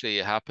that actually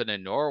happened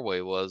in Norway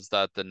was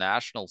that the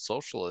National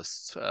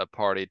Socialist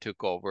Party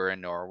took over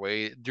in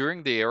Norway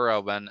during the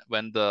era when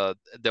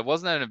there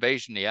wasn't an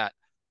invasion yet.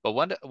 But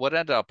what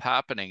ended up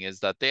happening is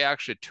that they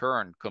actually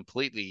turned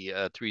completely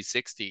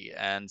 360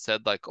 and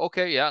said like,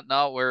 okay, yeah,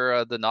 now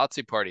we're the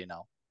Nazi party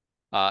now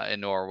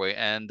in Norway.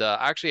 And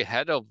actually,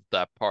 head of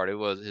that party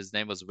was his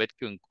name was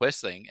Vidkun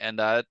Quisling, and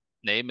that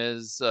name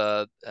is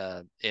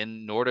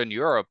in Northern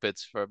Europe.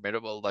 It's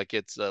formidable, like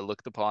it's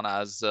looked upon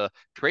as a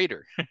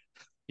traitor.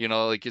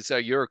 Like you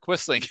say, you're a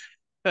Quisling,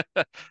 Oh,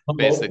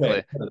 okay.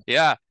 basically.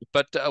 Yeah,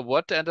 but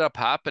what ended up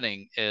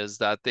happening is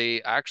that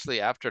they actually,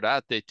 after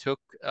that, they took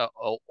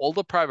all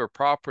the private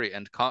property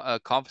and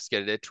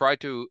confiscated. They tried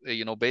to,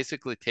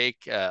 basically take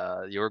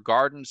your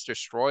gardens,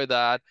 destroy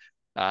that,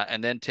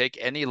 and then take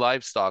any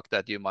livestock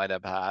that you might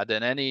have had,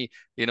 and any,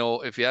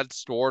 if you had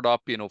stored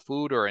up,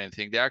 food or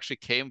anything. They actually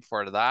came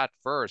for that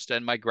first.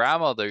 And my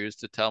grandmother used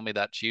to tell me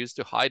that she used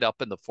to hide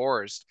up in the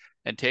forest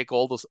and take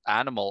all those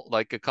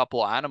like a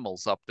couple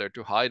animals up there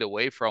to hide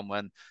away from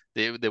when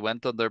they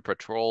went on their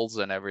patrols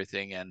and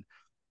everything. And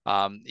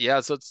yeah,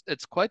 so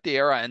it's quite the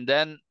era. And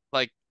then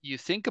like you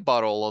think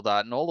about all of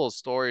that and all those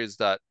stories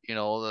that,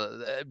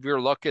 we're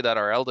lucky that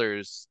our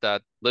elders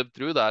that lived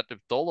through that have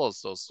told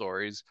us those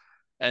stories.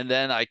 And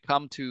then I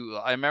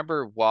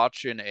remember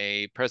watching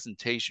a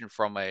presentation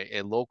from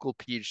a local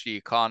PhD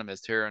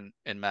economist here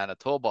in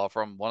Manitoba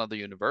from one of the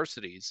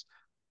universities.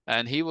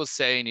 And he was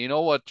saying, you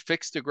know what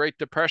fixed the Great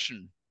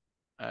Depression?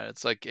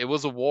 It's like it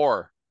was a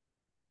war.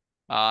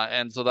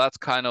 And so that's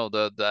kind of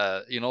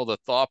the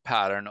thought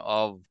pattern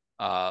of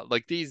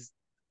like he's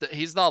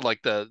not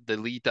like the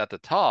elite at the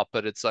top,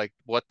 but it's like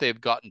what they've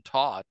gotten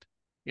taught,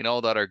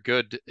 that are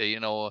good,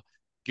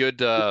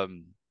 good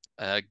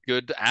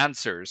good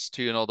answers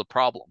to, the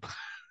problem.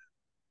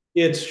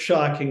 It's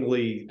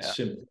shockingly Yeah.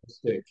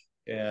 simplistic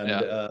and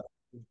Yeah.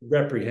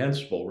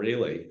 reprehensible,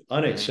 really Hmm.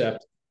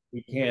 unacceptable.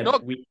 We No,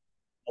 can't we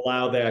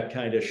allow that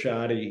kind of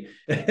shoddy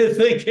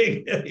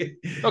thinking.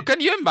 no, can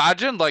you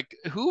imagine like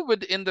who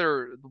would in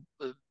their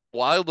uh,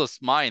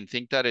 wildest mind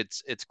think that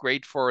it's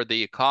great for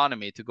the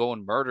economy to go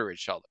and murder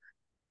each other?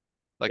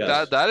 Like that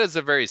Yes, that is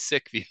a very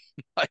sick view,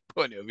 from my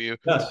point of view.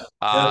 yes,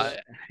 Uh,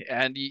 yes.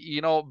 and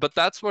but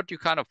that's what you're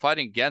kind of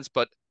fighting against.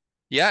 But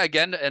yeah,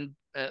 again, and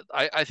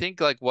I think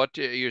like what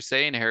you're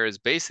saying here is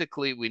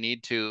basically we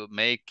need to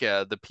make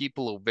the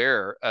people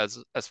aware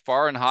as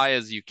far and high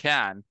as you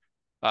can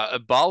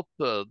about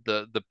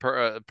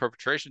the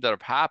perpetration that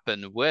have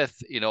happened with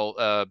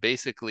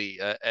basically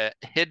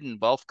hidden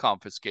wealth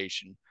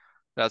confiscation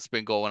that's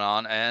been going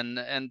on,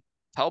 and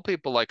tell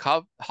people like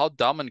how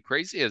dumb and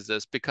crazy is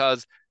this,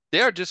 because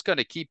they're just going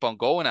to keep on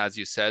going, as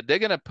you said. They're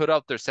going to put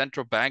out their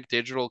central bank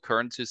digital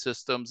currency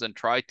systems and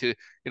try to,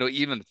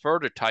 even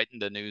further tighten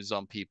the news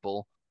on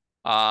people.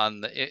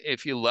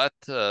 If you let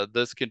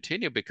this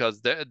continue,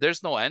 because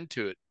there's no end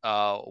to it.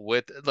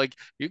 With like,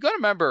 you got to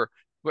remember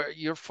where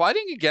you're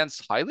fighting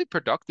against highly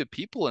productive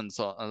people in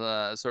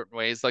certain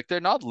ways. Like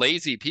they're not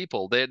lazy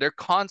people. They're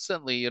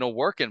constantly,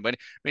 working.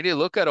 When you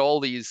look at all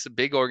these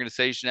big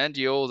organization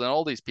NGOs and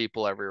all these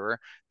people everywhere,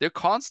 they're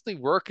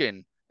constantly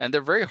working and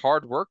they're very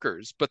hard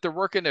workers, but they're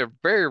working in a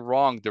very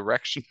wrong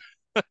direction.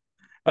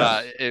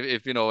 Yes.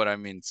 If you know what I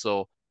mean.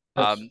 So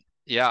That's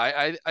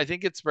Yeah, I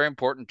think it's very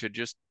important to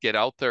just get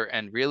out there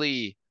and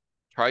really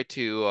try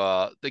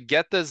to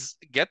get this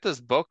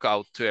book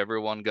out to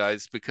everyone,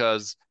 guys,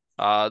 because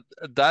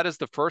that is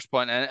the first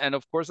point. And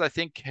of course, I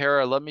think,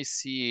 Hera, let me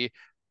see,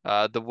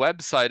 the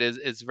website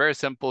is very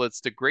simple.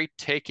 It's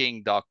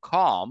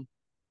thegreattaking.com.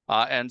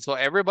 And so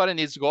everybody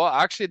needs to go.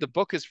 Actually, the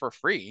book is for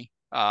free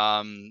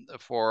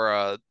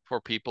for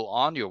people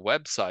on your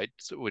website,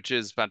 which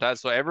is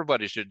fantastic. So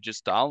everybody should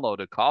just download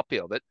a copy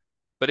of it.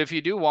 But if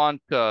you do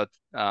want the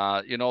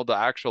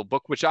actual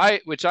book, which I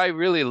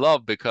really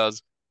love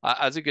because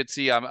as you could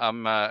see,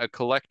 I'm a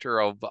collector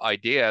of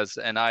ideas,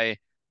 and I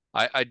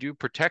do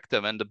protect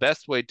them, and the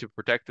best way to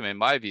protect them, in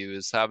my view,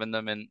 is having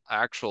them in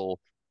actual,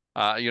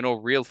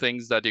 real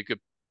things that you could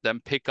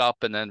then pick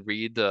up and then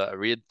read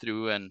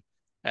through and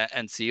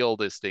see all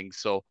these things.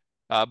 So,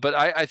 but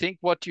I think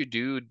what you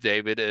do,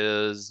 David,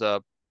 is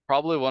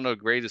probably one of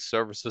the greatest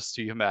services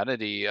to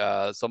humanity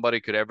somebody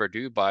could ever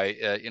do by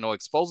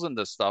exposing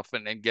this stuff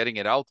and getting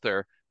it out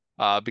there,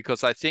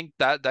 because I think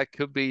that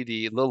could be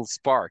the little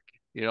spark,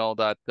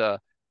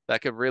 that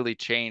could really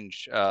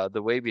change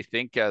the way we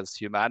think as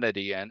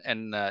humanity, and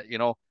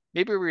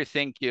maybe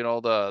rethink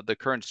the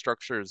current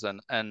structures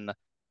and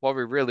what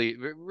we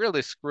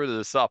really screw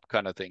this up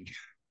kind of thing.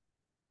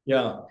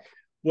 yeah.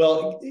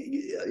 Well,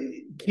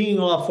 keying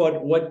off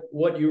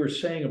what you were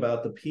saying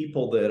about the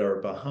people that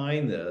are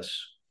behind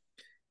this,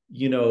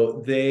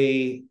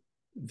 they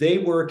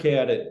work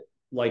at it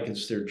like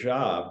it's their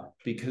job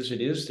because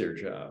it is their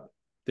job.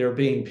 They're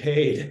being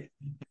paid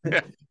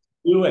to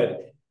do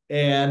it.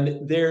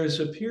 And there's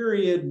a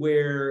period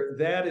where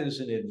that is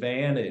an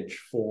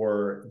advantage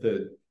for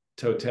the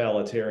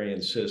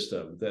totalitarian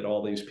system, that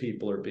all these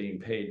people are being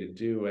paid to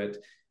do it.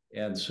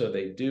 And so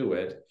they do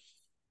it.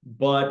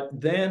 But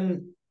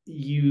then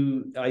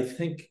I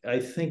think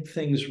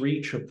things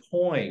reach a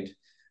point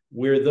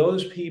where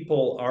those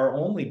people are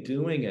only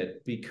doing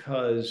it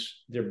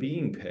because they're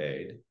being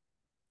paid,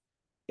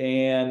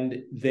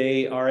 and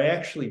they are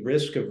actually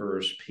risk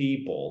averse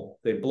people.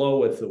 They blow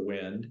with the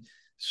wind.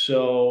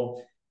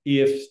 So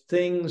if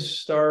things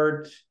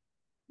start,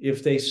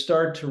 if they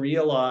start to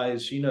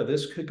realize,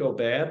 this could go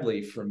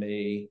badly for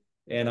me,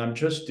 and I'm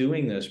just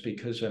doing this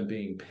because I'm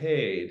being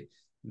paid,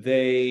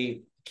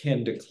 they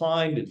can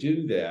decline to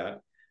do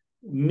that.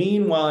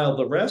 Meanwhile,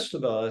 the rest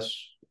of us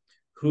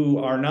who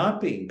are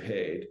not being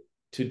paid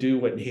to do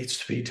what needs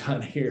to be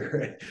done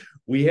here,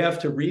 we have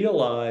to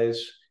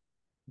realize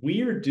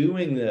we are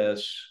doing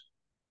this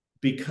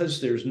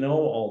because there's no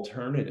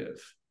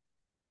alternative.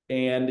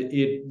 And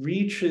it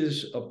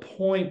reaches a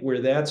point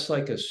where that's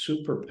like a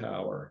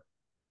superpower,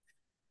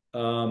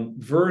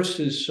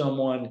 versus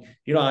someone,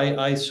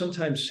 I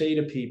sometimes say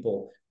to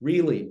people,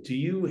 really, do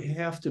you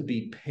have to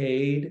be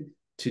paid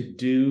to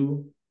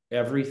do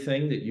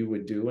everything that you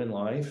would do in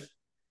life?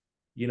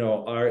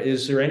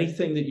 Is there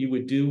anything that you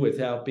would do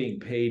without being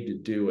paid to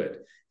do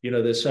it?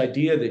 This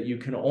idea that you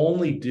can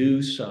only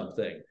do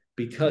something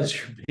because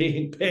you're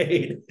being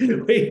paid. I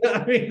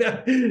mean,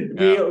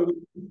 Yeah.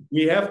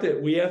 we have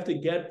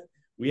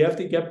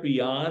to get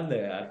beyond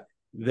that.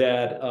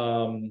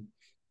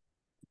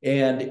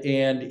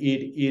 And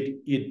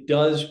it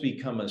does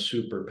become a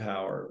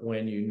superpower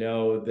when you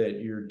know that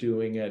you're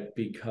doing it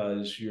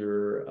because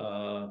you're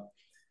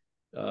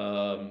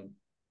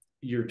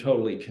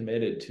totally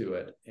committed to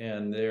it.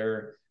 And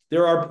there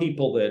are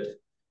people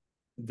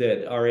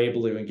that are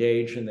able to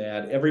engage in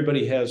that.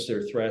 Everybody has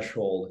their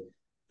threshold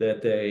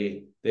that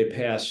they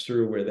pass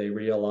through where they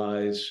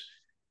realize,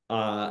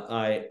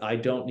 I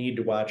don't need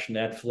to watch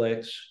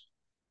Netflix.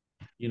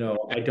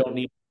 I don't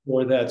need to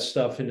pour that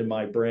stuff into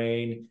my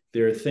brain.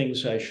 There are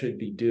things I should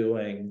be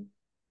doing.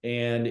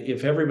 And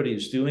if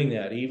everybody's doing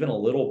that, even a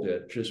little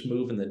bit, just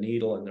moving the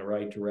needle in the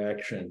right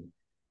direction,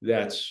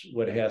 that's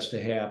what has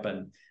to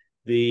happen.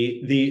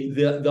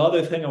 The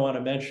other thing I want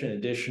to mention, in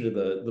addition to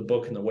the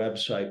book and the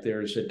website,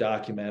 there's a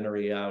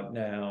documentary out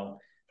now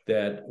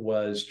that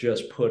was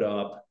just put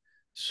up.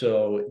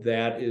 So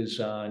that is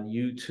on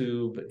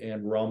YouTube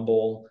and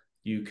Rumble.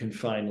 You can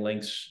find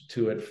links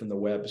to it from the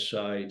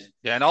website.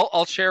 Yeah, and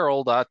I'll share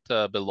all that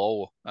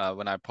below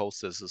when I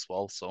post this as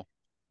well. So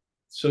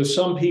So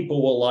some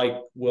people will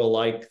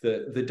like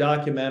the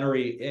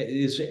documentary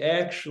is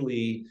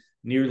actually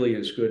nearly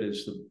as good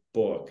as the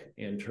book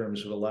in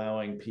terms of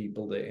allowing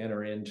people to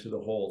enter into the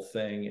whole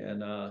thing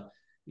and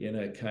in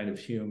a kind of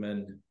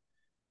human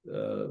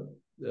uh,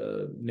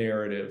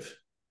 narrative.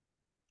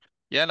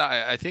 yeah, and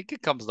I think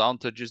it comes down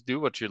to just do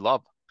what you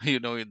love.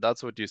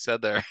 That's what you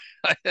said there.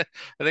 I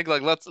think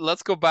like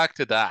let's go back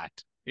to that,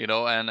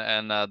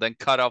 and then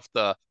cut off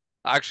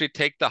actually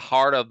take the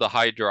heart of the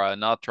Hydra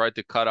and not try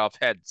to cut off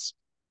heads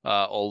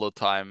all the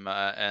time.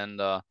 And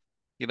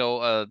you know,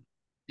 uh,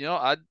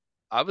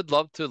 I would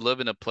love to live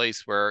in a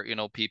place where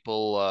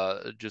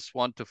people just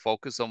want to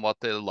focus on what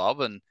they love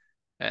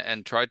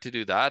and try to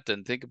do that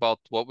and think about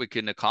what we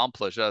can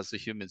accomplish as a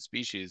human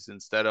species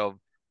instead of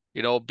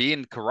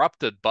being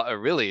corrupted by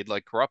really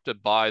like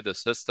corrupted by the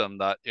system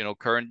that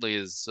currently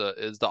is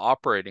the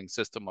operating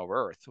system of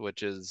Earth,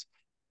 which is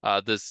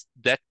this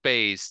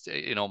debt-based,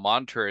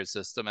 monetary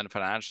system and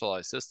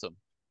financialized system.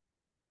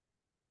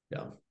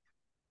 Yeah.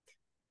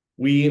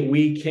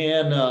 We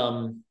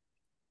can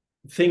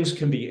things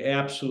can be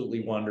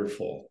absolutely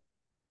wonderful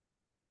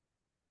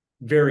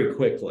very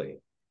quickly.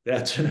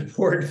 That's an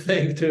important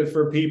thing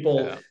for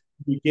people Yeah. to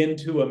begin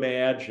to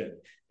imagine.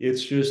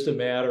 It's just a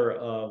matter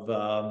of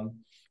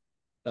um,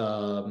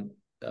 uh,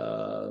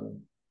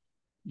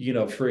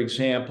 for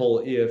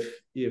example,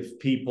 if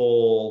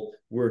people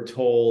were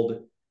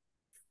told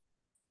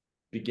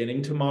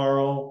beginning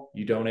tomorrow,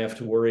 you don't have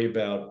to worry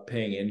about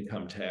paying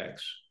income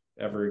tax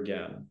ever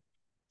again.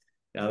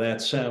 Now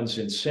that sounds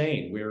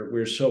insane.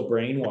 We're so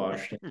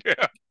brainwashed.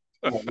 Yeah.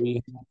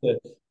 We have to,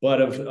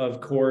 but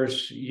of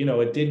course,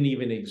 it didn't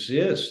even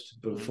exist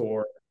Mhm.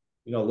 before,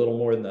 a little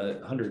more than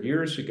 100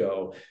 years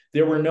ago.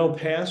 There were no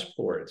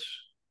passports.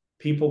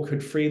 People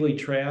could freely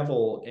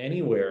travel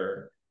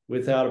anywhere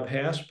without a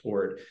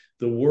passport.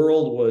 The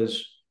world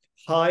was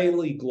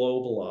highly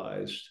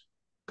globalized,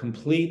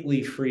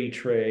 completely free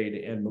trade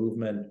and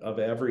movement of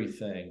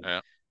everything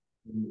Yeah.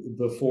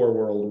 before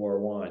World War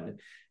One.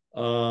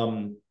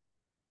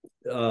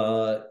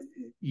 Uh,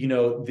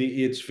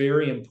 it's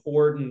very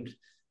important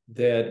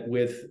that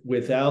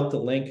without the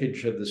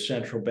linkage of the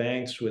central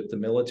banks with the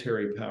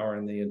military power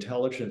and the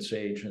intelligence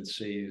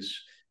agencies,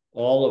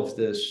 all of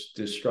this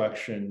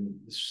destruction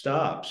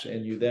stops.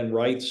 And you then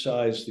right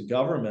size the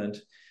government,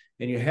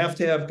 and you have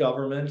to have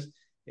government,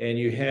 and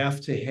you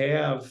have to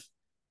have.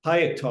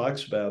 Hayek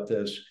talks about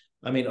this.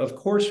 I mean, of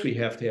course, we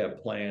have to have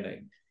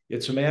planning.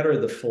 It's a matter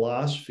of the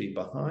philosophy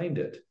behind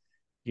it.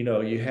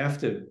 You have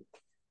to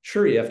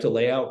sure you have to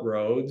lay out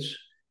roads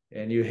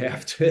and you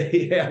have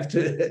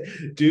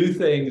to do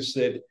things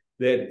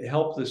that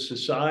help the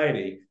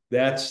society.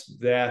 That's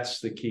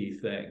the key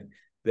thing.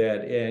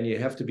 And you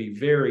have to be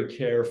very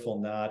careful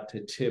not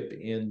to tip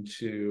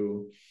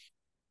into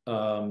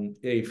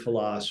a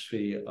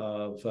philosophy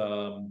of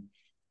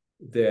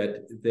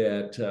that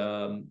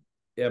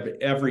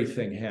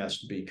everything has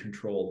to be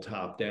controlled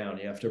top down.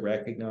 You have to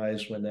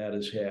recognize when that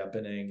is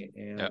happening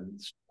Yeah.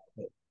 and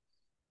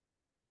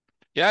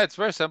Yeah, it's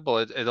very simple.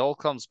 It all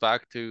comes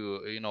back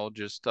to,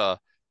 just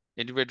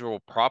individual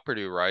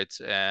property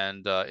rights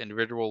and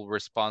individual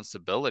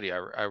responsibility.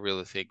 I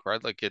really think,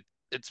 right? Like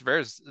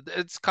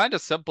it's kind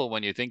of simple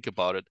when you think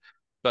about it,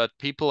 but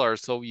people are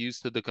so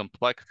used to the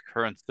complex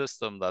current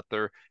system that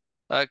they're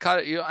kind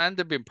of, and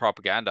they've been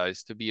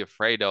propagandized to be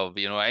afraid of,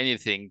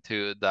 anything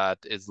to that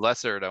is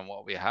lesser than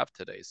what we have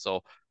today.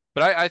 So,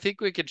 but I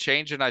think we could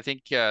change, and I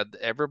think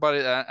everybody,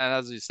 and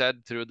as you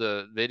said through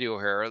the video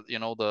here,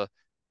 the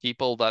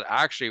people that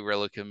actually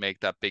really can make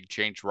that big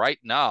change right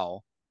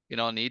now,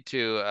 need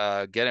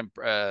to get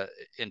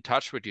in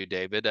touch with you,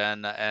 David,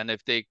 and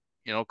if they,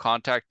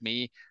 contact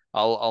me,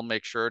 I'll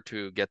make sure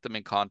to get them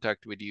in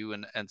contact with you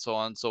and so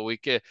on. So we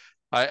can.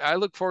 I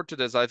look forward to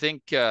this. I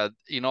think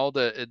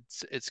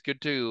it's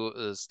good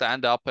to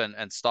stand up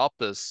and stop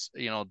this,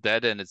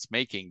 dead in its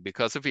making,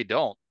 because if we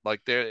don't,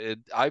 like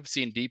I've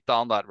seen deep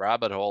down that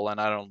rabbit hole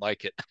and I don't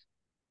like it.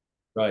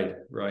 right,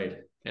 right,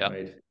 Yeah.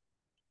 right.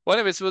 Well,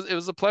 anyways, it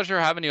was a pleasure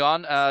having you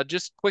on.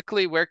 Just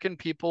quickly, where can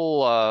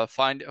people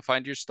find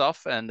your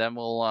stuff, and then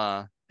we'll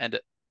end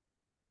it.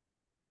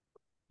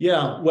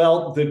 Yeah,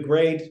 well,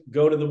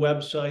 go to the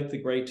website,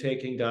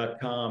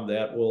 thegreattaking.com.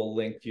 That will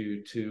link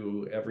you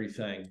to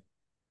everything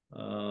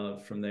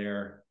from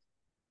there.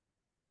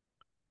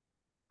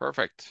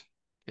 Perfect.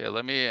 Okay,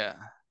 let me 1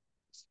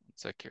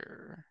 sec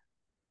here.